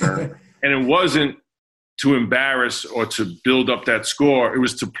the concern. And it wasn't to embarrass or to build up that score. It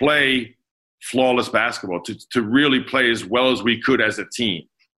was to play flawless basketball, to really play as well as we could as a team,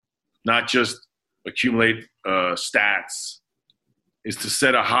 not just accumulate stats. Is to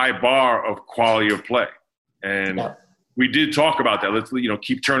set a high bar of quality of play. And we did talk about that. Let's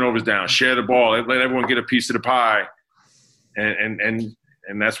keep turnovers down, share the ball, let everyone get a piece of the pie. And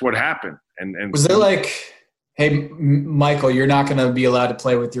that's what happened. And was there hey, Michael, you're not going to be allowed to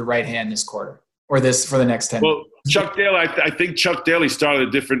play with your right hand this quarter or this for the next 10 Well, Chuck Daly, I think Chuck Daly started a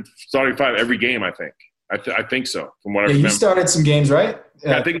different starting five every game, I think. I think so, from what I remember. You started some games, right?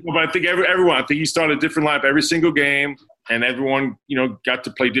 Yeah. I think everyone. I think he started a different lineup every single game, and everyone, got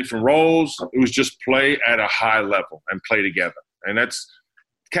to play different roles. It was just play at a high level and play together. And that's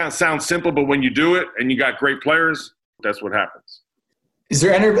kind of sounds simple, but when you do it and you got great players, that's what happens. Is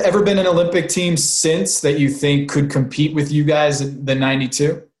there ever been an Olympic team since that you think could compete with you guys in the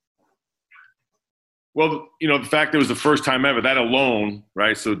 92? Well, the fact that it was the first time ever, that alone,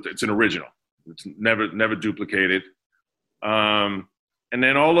 right? So it's an original. It's never duplicated. And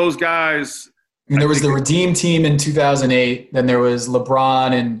then all those guys. There was the Redeem team in 2008. Then there was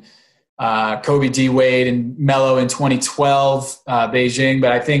LeBron and Kobe D. Wade and Melo in 2012, Beijing.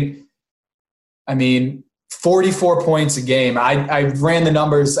 But 44 points a game. I ran the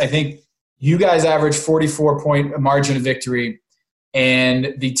numbers. I think you guys averaged 44-point margin of victory.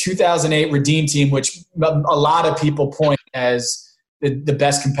 And the 2008 Redeem team, which a lot of people point as the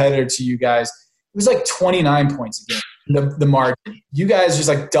best competitor to you guys, it was 29 points a game, the margin. You guys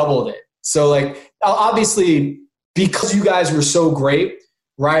just doubled it. So obviously because you guys were so great,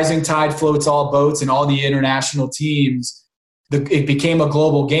 rising tide floats all boats, and all the international teams, it became a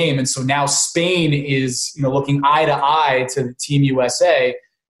global game. And so now Spain is looking eye to eye to Team USA,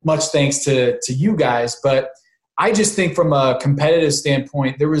 much thanks to you guys. But I just think from a competitive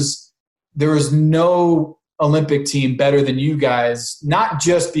standpoint, there was no Olympic team better than you guys, not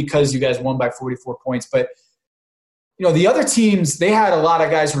just because you guys won by 44 points, but the other teams, they had a lot of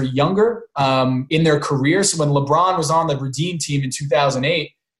guys who were younger in their career. So when LeBron was on the Redeem team in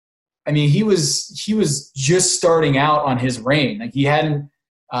 2008, he was just starting out on his reign. He hadn't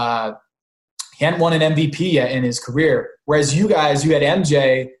won an MVP yet in his career. Whereas you guys, you had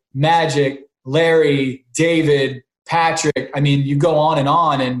MJ, Magic, Larry, David, Patrick. You go on,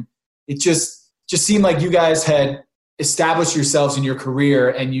 and it just seemed like you guys had established yourselves in your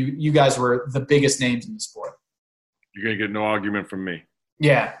career, and you guys were the biggest names in the sport. You're going to get no argument from me.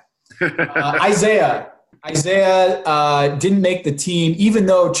 Yeah. Isaiah didn't make the team, even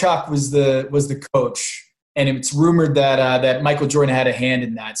though Chuck was the coach. And it's rumored that Michael Jordan had a hand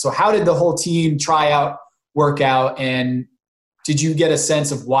in that. So how did the whole team work out? And did you get a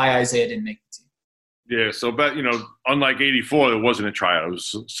sense of why Isaiah didn't make the team? Yeah. So, but, unlike 84, it wasn't a tryout. It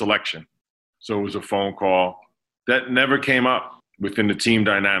was selection. So it was a phone call. That never came up within the team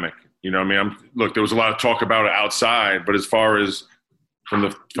dynamic. Look, there was a lot of talk about it outside, but as far as from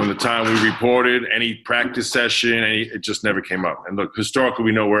the time we reported, any practice session, it just never came up. And look, historically,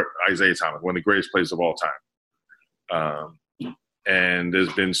 we know where Isaiah Thomas, one of the greatest players of all time. And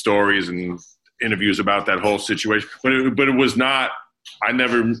there's been stories and interviews about that whole situation, but it was not. I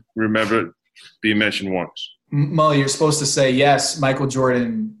never remember it being mentioned once. Mully, you're supposed to say yes. Michael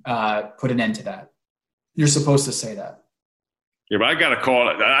Jordan put an end to that. You're supposed to say that. Yeah, but I got to call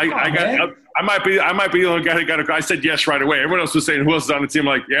it. I might be the only guy who got to call. I said yes right away. Everyone else was saying who else is on the team.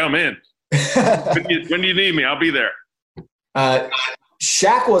 I'm like, yeah, I'm in. when you need me, I'll be there.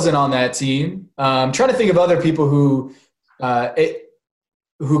 Shaq wasn't on that team. I'm trying to think of other people who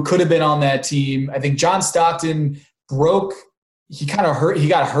could have been on that team. I think John Stockton broke. He kind of hurt. He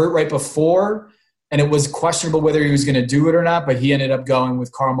got hurt right before, and it was questionable whether he was going to do it or not. But he ended up going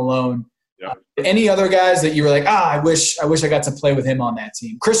with Karl Malone. Yeah. Any other guys that you were like, I wish I got to play with him on that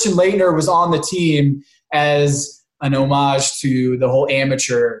team? Christian Laettner was on the team as an homage to the whole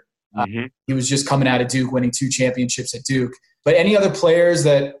amateur. He was just coming out of Duke, winning 2 championships at Duke. But any other players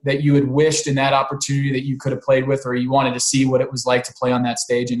that you had wished in that opportunity that you could have played with, or you wanted to see what it was like to play on that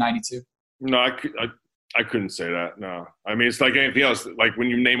stage in '92? No, I couldn't say that. No, I mean, it's like anything else. Like when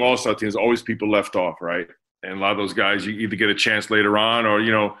you name all-star teams, always people left off, right? And a lot of those guys, you either get a chance later on, or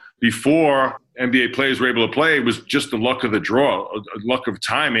before NBA players were able to play, it was just the luck of the draw, luck of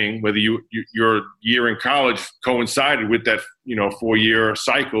timing. Whether your year in college coincided with that 4-year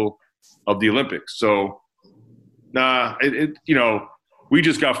cycle of the Olympics. So. Nah, we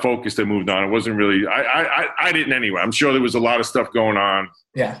just got focused and moved on. It wasn't really. I didn't anyway. I'm sure there was a lot of stuff going on.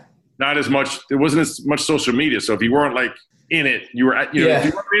 Yeah. Not as much. There wasn't as much social media. So if you weren't like in it, you were. If you weren't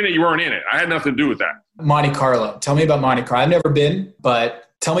in it, you weren't in it. I had nothing to do with that. Monte Carlo. Tell me about Monte Carlo. I've never been, but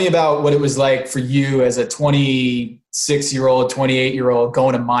tell me about what it was like for you as a 26-year-old, 28-year-old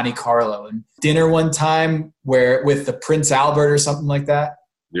going to Monte Carlo and dinner one time with the Prince Albert or something like that.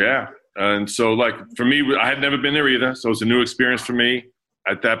 Yeah. And so, like, for me, I had never been there either. So it was a new experience for me.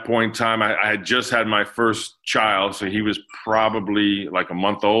 At that point in time, I had just had my first child. So he was probably like a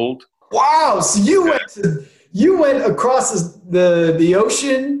month old. Wow. So you went across the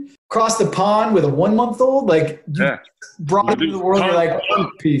ocean, across the pond with a 1-month-old? Like, you brought him into the world. You're like,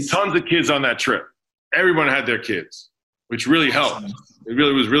 peace. Tons of kids on that trip. Everyone had their kids, which really helped. It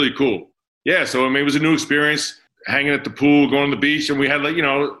really was really cool. Yeah. So, I mean, it was a new experience, hanging at the pool, going to the beach. And we had, like,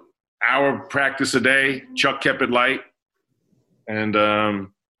 hour practice a day. Chuck kept it light, and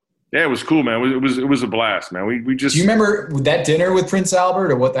it was cool, man. It was a blast, man. We just. Do you remember that dinner with Prince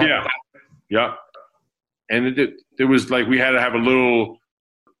Albert or what that? Yeah. And it was like we had to have a little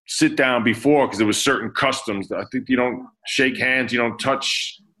sit down before because there was certain customs. I think you don't shake hands, you don't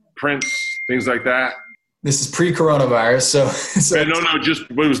touch Prince, things like that. This is pre-coronavirus, so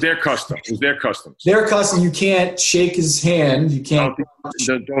no, it was their custom. It was their customs. Their custom. You can't shake his hand. You can't.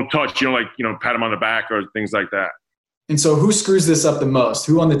 Don't touch. Pat him on the back or things like that. And so, who screws this up the most?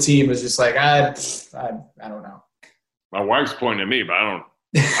 Who on the team is just like, I don't know. My wife's pointing at me, but I don't.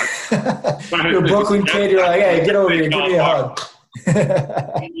 You're a Brooklyn kid. You're like, hey, get over here, give me a hug.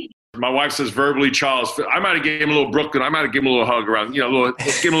 My wife says verbally, Charles. I might have gave him a little Brooklyn. I might have given him a little hug around. Give him a little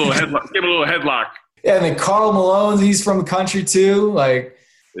headlock. Give him a little headlock. Yeah, and then Karl Malone, he's from the country too. Like,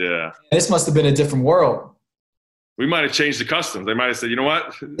 yeah, this must have been a different world. We might have changed the customs. They might have said, you know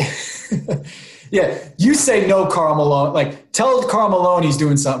what? Yeah, you say no, Karl Malone. Like, tell Karl Malone he's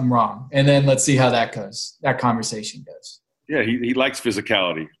doing something wrong, and then let's see how that goes. That conversation goes. Yeah, he likes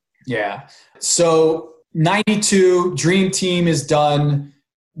physicality. Yeah. So 92, Dream Team is done.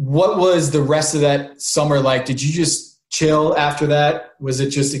 What was the rest of that summer like? Did you just chill after that? Was it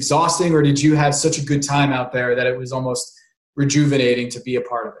just exhausting, or did you have such a good time out there that it was almost rejuvenating to be a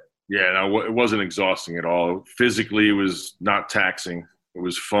part of it? Yeah, no, it wasn't exhausting at all. Physically, it was not taxing. It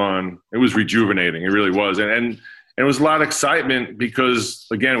was fun. It was rejuvenating. It really was. And it was a lot of excitement because,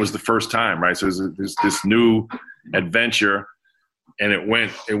 again, it was the first time, right? So it was this new adventure, and it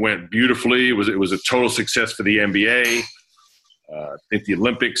went beautifully. It was a total success for the NBA. I think the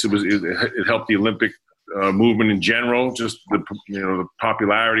Olympics, it helped the Olympic movement in general, just the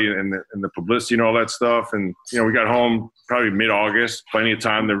popularity and the publicity and all that stuff. And we got home probably mid-August, plenty of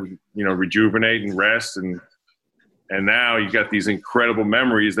time to rejuvenate and rest, and now you got these incredible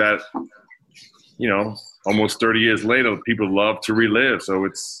memories that almost 30 years later people love to relive. So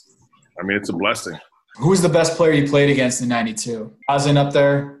it's a blessing. Who was the best player you played against in '92? Drazen up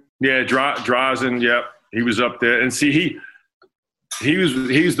there? Yeah, Drazen. Yep, he was up there. And see,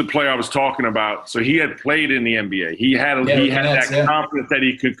 he's the player I was talking about. So he had played in the NBA. He had that confidence that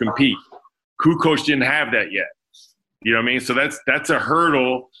he could compete. Kukoc didn't have that yet. You know what I mean? So that's a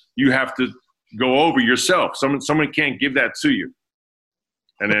hurdle you have to go over yourself. Someone can't give that to you.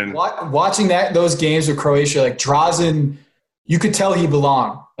 And then watching those games with Croatia, like Drazen, you could tell he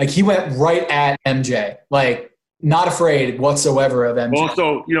belonged. Like he went right at MJ, like not afraid whatsoever of MJ.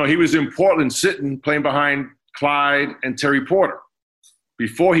 Also, he was in Portland playing behind Clyde and Terry Porter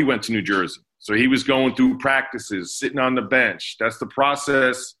before he went to New Jersey. So he was going through practices, sitting on the bench. That's the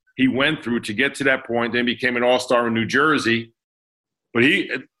process he went through to get to that point, then became an all-star in New Jersey. But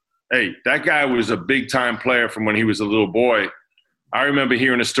that guy was a big-time player from when he was a little boy. I remember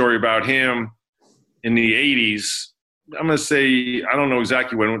hearing a story about him in the 80s. I'm going to say, I don't know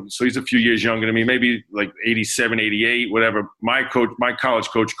exactly when, so he's a few years younger than me, maybe like 87, 88, whatever. My college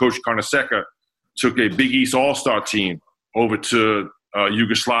coach, Coach Carnesecca, took a Big East All-Star team over to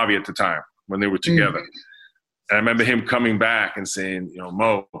Yugoslavia at the time when they were together. And I remember him coming back and saying,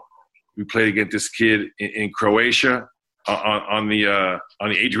 Mo, we played against this kid in Croatia on the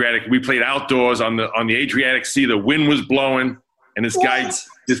Adriatic. We played outdoors on the Adriatic Sea. The wind was blowing, and this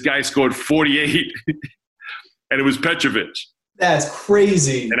guy scored 48. And it was Petrovic. That's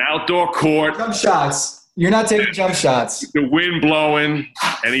crazy. An outdoor court. Jump shots. You're not taking jump shots. The wind blowing,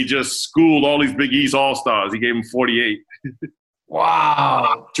 and he just schooled all these Big East All-Stars. He gave him 48.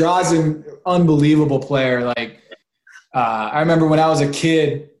 Wow. Drazen, unbelievable player. Like, I remember when I was a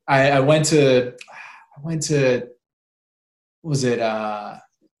kid, I went to was it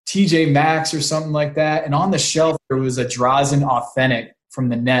TJ Maxx or something like that? And on the shelf, there was a Drazen Authentic from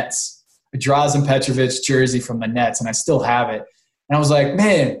the Nets. A Drazen Petrovic jersey from the Nets, and I still have it. And I was like,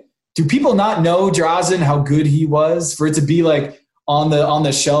 man, do people not know Drazen, how good he was? For it to be like on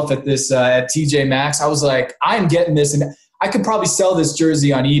the shelf at this at TJ Maxx, I was like, I'm getting this, and I could probably sell this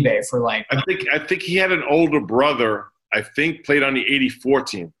jersey on eBay for like. I think he had an older brother. I think played on the '84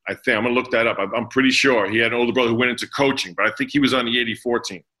 team. I'm gonna look that up. I'm pretty sure he had an older brother who went into coaching, but I think he was on the '84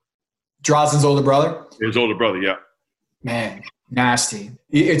 team. Drazen's older brother. His older brother, yeah. Man. Nasty.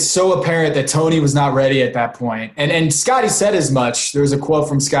 It's so apparent that Tony was not ready at that point. And Scottie said as much. There was a quote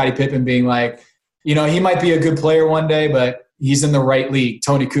from Scottie Pippen being like, he might be a good player one day, but he's in the right league.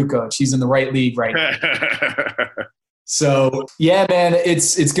 Tony Kukoc, he's in the right league right now. So, yeah, man,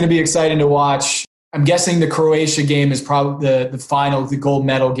 it's going to be exciting to watch. I'm guessing the Croatia game is probably the final, the gold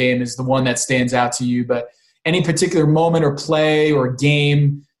medal game is the one that stands out to you. But any particular moment or play or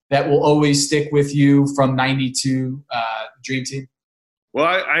game that will always stick with you from 92 Dream Team? Well,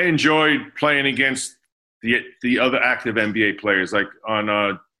 I enjoyed playing against the other active NBA players. Like on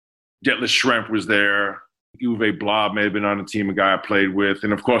Detlef Schrempf was there. Uwe Blab may have been on the team, a guy I played with.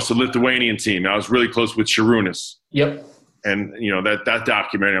 And, of course, the Lithuanian team. I was really close with Šarūnas. Yep. And, that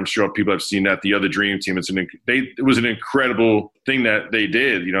documentary, I'm sure people have seen that, the other Dream Team. It was an incredible thing that they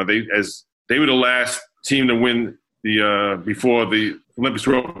did. They were the last team to win before the Olympics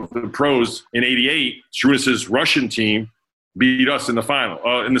were the pros in '88. Šarūnas' Russian team beat us in the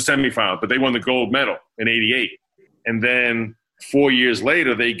semifinal, but they won the gold medal in '88. And then 4 years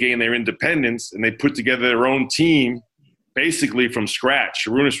later, they gained their independence and they put together their own team basically from scratch.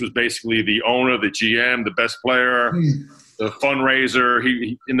 Šarūnas was basically the owner, the GM, the best player, the fundraiser.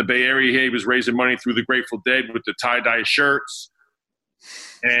 He in the Bay Area, he was raising money through the Grateful Dead with the tie-dye shirts.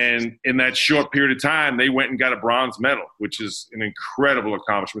 And in that short period of time, they went and got a bronze medal, which is an incredible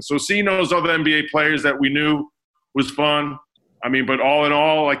accomplishment. So seeing those other NBA players that we knew was fun. I mean, but all in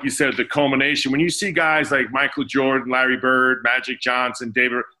all, like you said, the culmination, when you see guys like Michael Jordan, Larry Bird, Magic Johnson,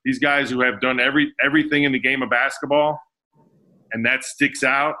 David, these guys who have done everything in the game of basketball, and that sticks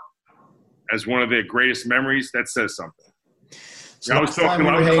out as one of their greatest memories, that says something. So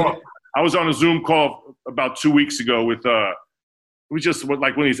I was on a Zoom call about 2 weeks ago with it was just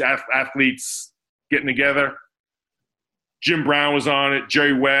like one of these athletes getting together. Jim Brown was on it,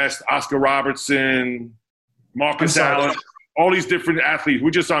 Jerry West, Oscar Robertson, Marcus Allen, all these different athletes.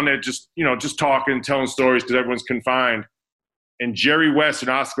 We're just on there just talking, telling stories because everyone's confined. And Jerry West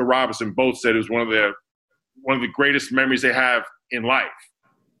and Oscar Robertson both said it was one of the greatest memories they have in life.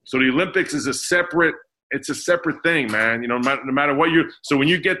 So the Olympics is a separate thing, man. No matter what so when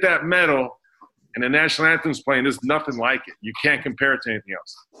you get that medal, and the national anthem's playing, there's nothing like it. You can't compare it to anything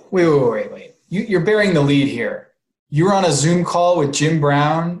else. Wait. You're bearing the lead here. You were on a Zoom call with Jim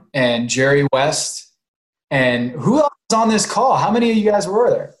Brown and Jerry West. And who else was on this call? How many of you guys were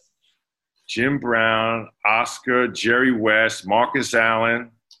there? Jim Brown, Oscar, Jerry West, Marcus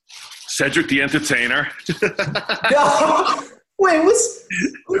Allen, Cedric the Entertainer. No. Wait, who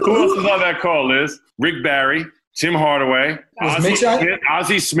else was on that call, Liz? Rick Barry, Tim Hardaway,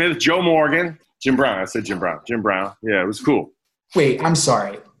 Ozzie Smith, Joe Morgan. Jim Brown. I said Jim Brown. Jim Brown. Yeah, it was cool. Wait, I'm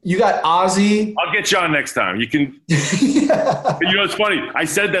sorry. You got Ozzy. I'll get you on next time. You can. Yeah. It's funny. I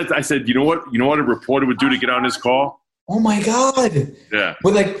said that. I said, you know what a reporter would do to get on this call? Oh my God. Yeah.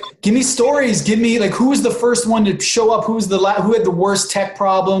 But give me stories. Give me who was the first one to show up? Who had the worst tech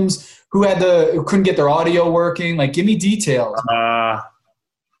problems? Who couldn't get their audio working? Give me details.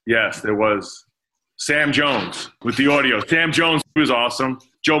 Yes, there was Sam Jones with the audio. Sam Jones was awesome.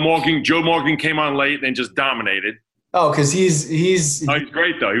 Joe Morgan came on late and just dominated. Oh, because he's Oh, he's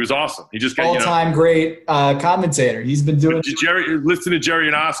great though. He was awesome. He just got all-time great commentator. He's been doing. Listen to Jerry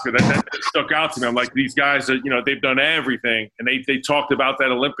and Oscar. That stuck out to me. I'm like, these guys are, they've done everything, and they talked about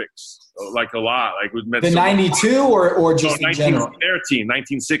that Olympics like a lot. Like with the 92 or just in general. Their team,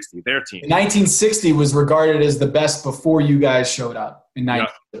 1960. Their team. 1960 was regarded as the best before you guys showed up in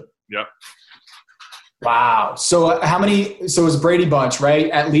 92. Yep. Wow. So how many? So it was Brady Bunch, right?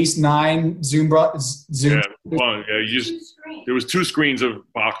 At least 9 Zoom. Yeah, there was 2 screens of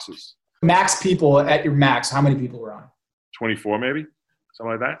boxes. Max people at your max. How many people were on? 24, maybe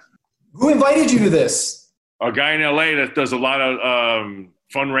something like that. Who invited you to this? A guy in LA that does a lot of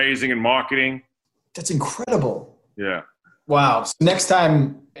fundraising and marketing. That's incredible. Yeah. Wow. So next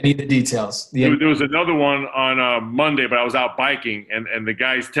time, I need the details. There was another one on Monday, but I was out biking, and the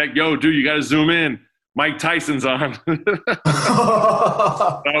guy's yo, dude, you got to zoom in. Mike Tyson's on. I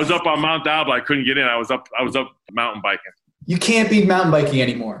was up on Mount Diablo. I couldn't get in. I was up mountain biking. You can't be mountain biking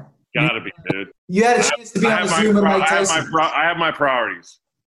anymore. Gotta be, dude. You had a chance to be on Zoom with Mike Tyson. I have my priorities.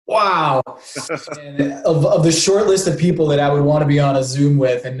 Wow. And of the short list of people that I would want to be on a Zoom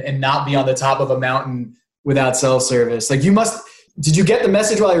with and not be on the top of a mountain without self-service. Like did you get the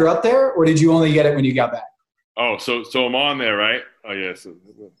message while you were up there, or did you only get it when you got back? Oh, so I'm on there, right? Oh, yeah. So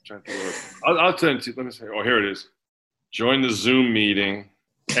I'll send it to you. Let me see. Oh, here it is. Join the Zoom meeting.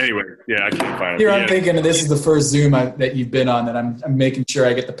 Anyway, yeah, I can't find it. Here I'm thinking this is the first Zoom that you've been on that I'm making sure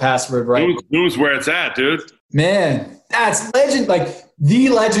I get the password right. Zoom's where it's at, dude. Man, that's legend. Like the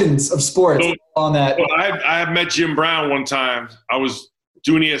legends of sports on that. Well, I have met Jim Brown one time. I was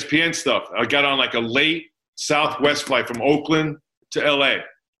doing ESPN stuff. I got on like a late Southwest flight from Oakland to LA,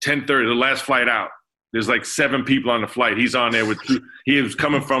 10:30, the last flight out. There's like 7 people on the flight. He's on there with 2. He was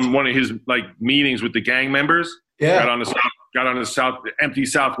coming from one of his like meetings with the gang members. Yeah. Got on the empty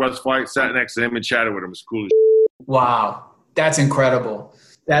Southwest flight, sat next to him and chatted with him. It's cool as shit. Wow. That's incredible.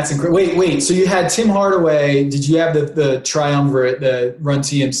 That's incredible. Wait. So you had Tim Hardaway. Did you have the triumvirate, the Run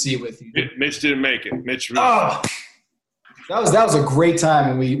TMC with you? Mitch didn't make it. That was a great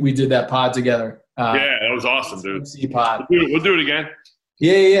time when we did that pod together. Yeah, that was awesome, dude. TMC pod. We'll do it again.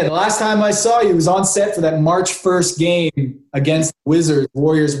 Yeah. The last time I saw you was on set for that March 1st game against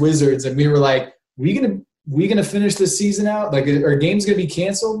Warriors-Wizards, and we were like, we gonna finish this season out? Like, are games gonna be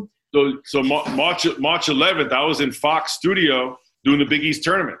canceled? So March 11th, I was in Fox Studio doing the Big East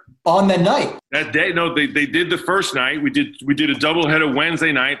tournament. On that night? That day, no, they did the first night. We did a doubleheader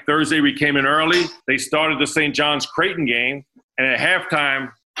Wednesday night. Thursday we came in early. They started the St. John's Creighton game, and at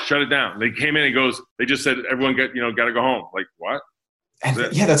halftime shut it down. They came in and they just said everyone got to go home. Like what?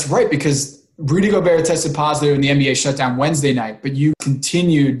 Yeah, that's right, because Rudy Gobert tested positive and the NBA shut down Wednesday night, but you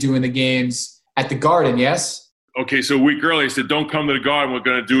continued doing the games at the Garden, yes? Okay, so a week earlier, they said, don't come to the Garden. We're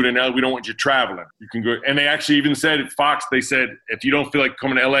going to do it in LA. We don't want you traveling. You can go. And they actually even said at Fox, they said, if you don't feel like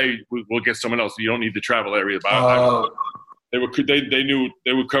coming to LA, we'll get someone else. You don't need the travel area. They knew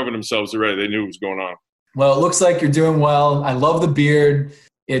they were covering themselves already. They knew what was going on. Well, it looks like you're doing well. I love the beard.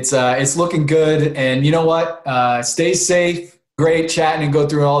 It's looking good. And you know what? Stay safe. Great chatting and go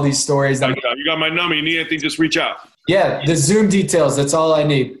through all these stories. You got my number. You need anything, just reach out. Yeah, the Zoom details. That's all I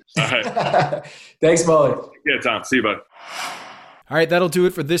need. All right. Thanks, Mullin. Yeah, Tom. See you, bud. All right, that'll do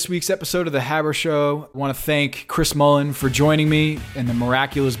it for this week's episode of The Haber Show. I want to thank Chris Mullin for joining me and the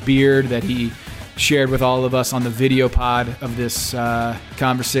miraculous beard that he shared with all of us on the video pod of this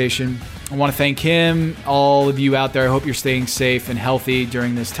conversation. I want to thank him, all of you out there. I hope you're staying safe and healthy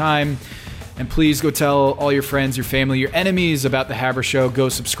during this time. And please go tell all your friends, your family, your enemies about The Haber Show. Go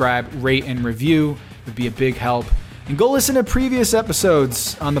subscribe, rate, and review. It would be a big help. And go listen to previous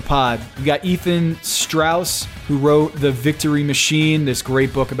episodes on the pod. We got Ethan Strauss, who wrote The Victory Machine, this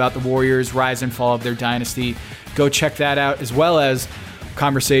great book about the Warriors' rise and fall of their dynasty. Go check that out, as well as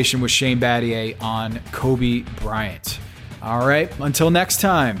conversation with Shane Battier on Kobe Bryant. All right, until next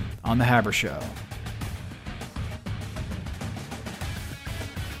time on The Haber Show.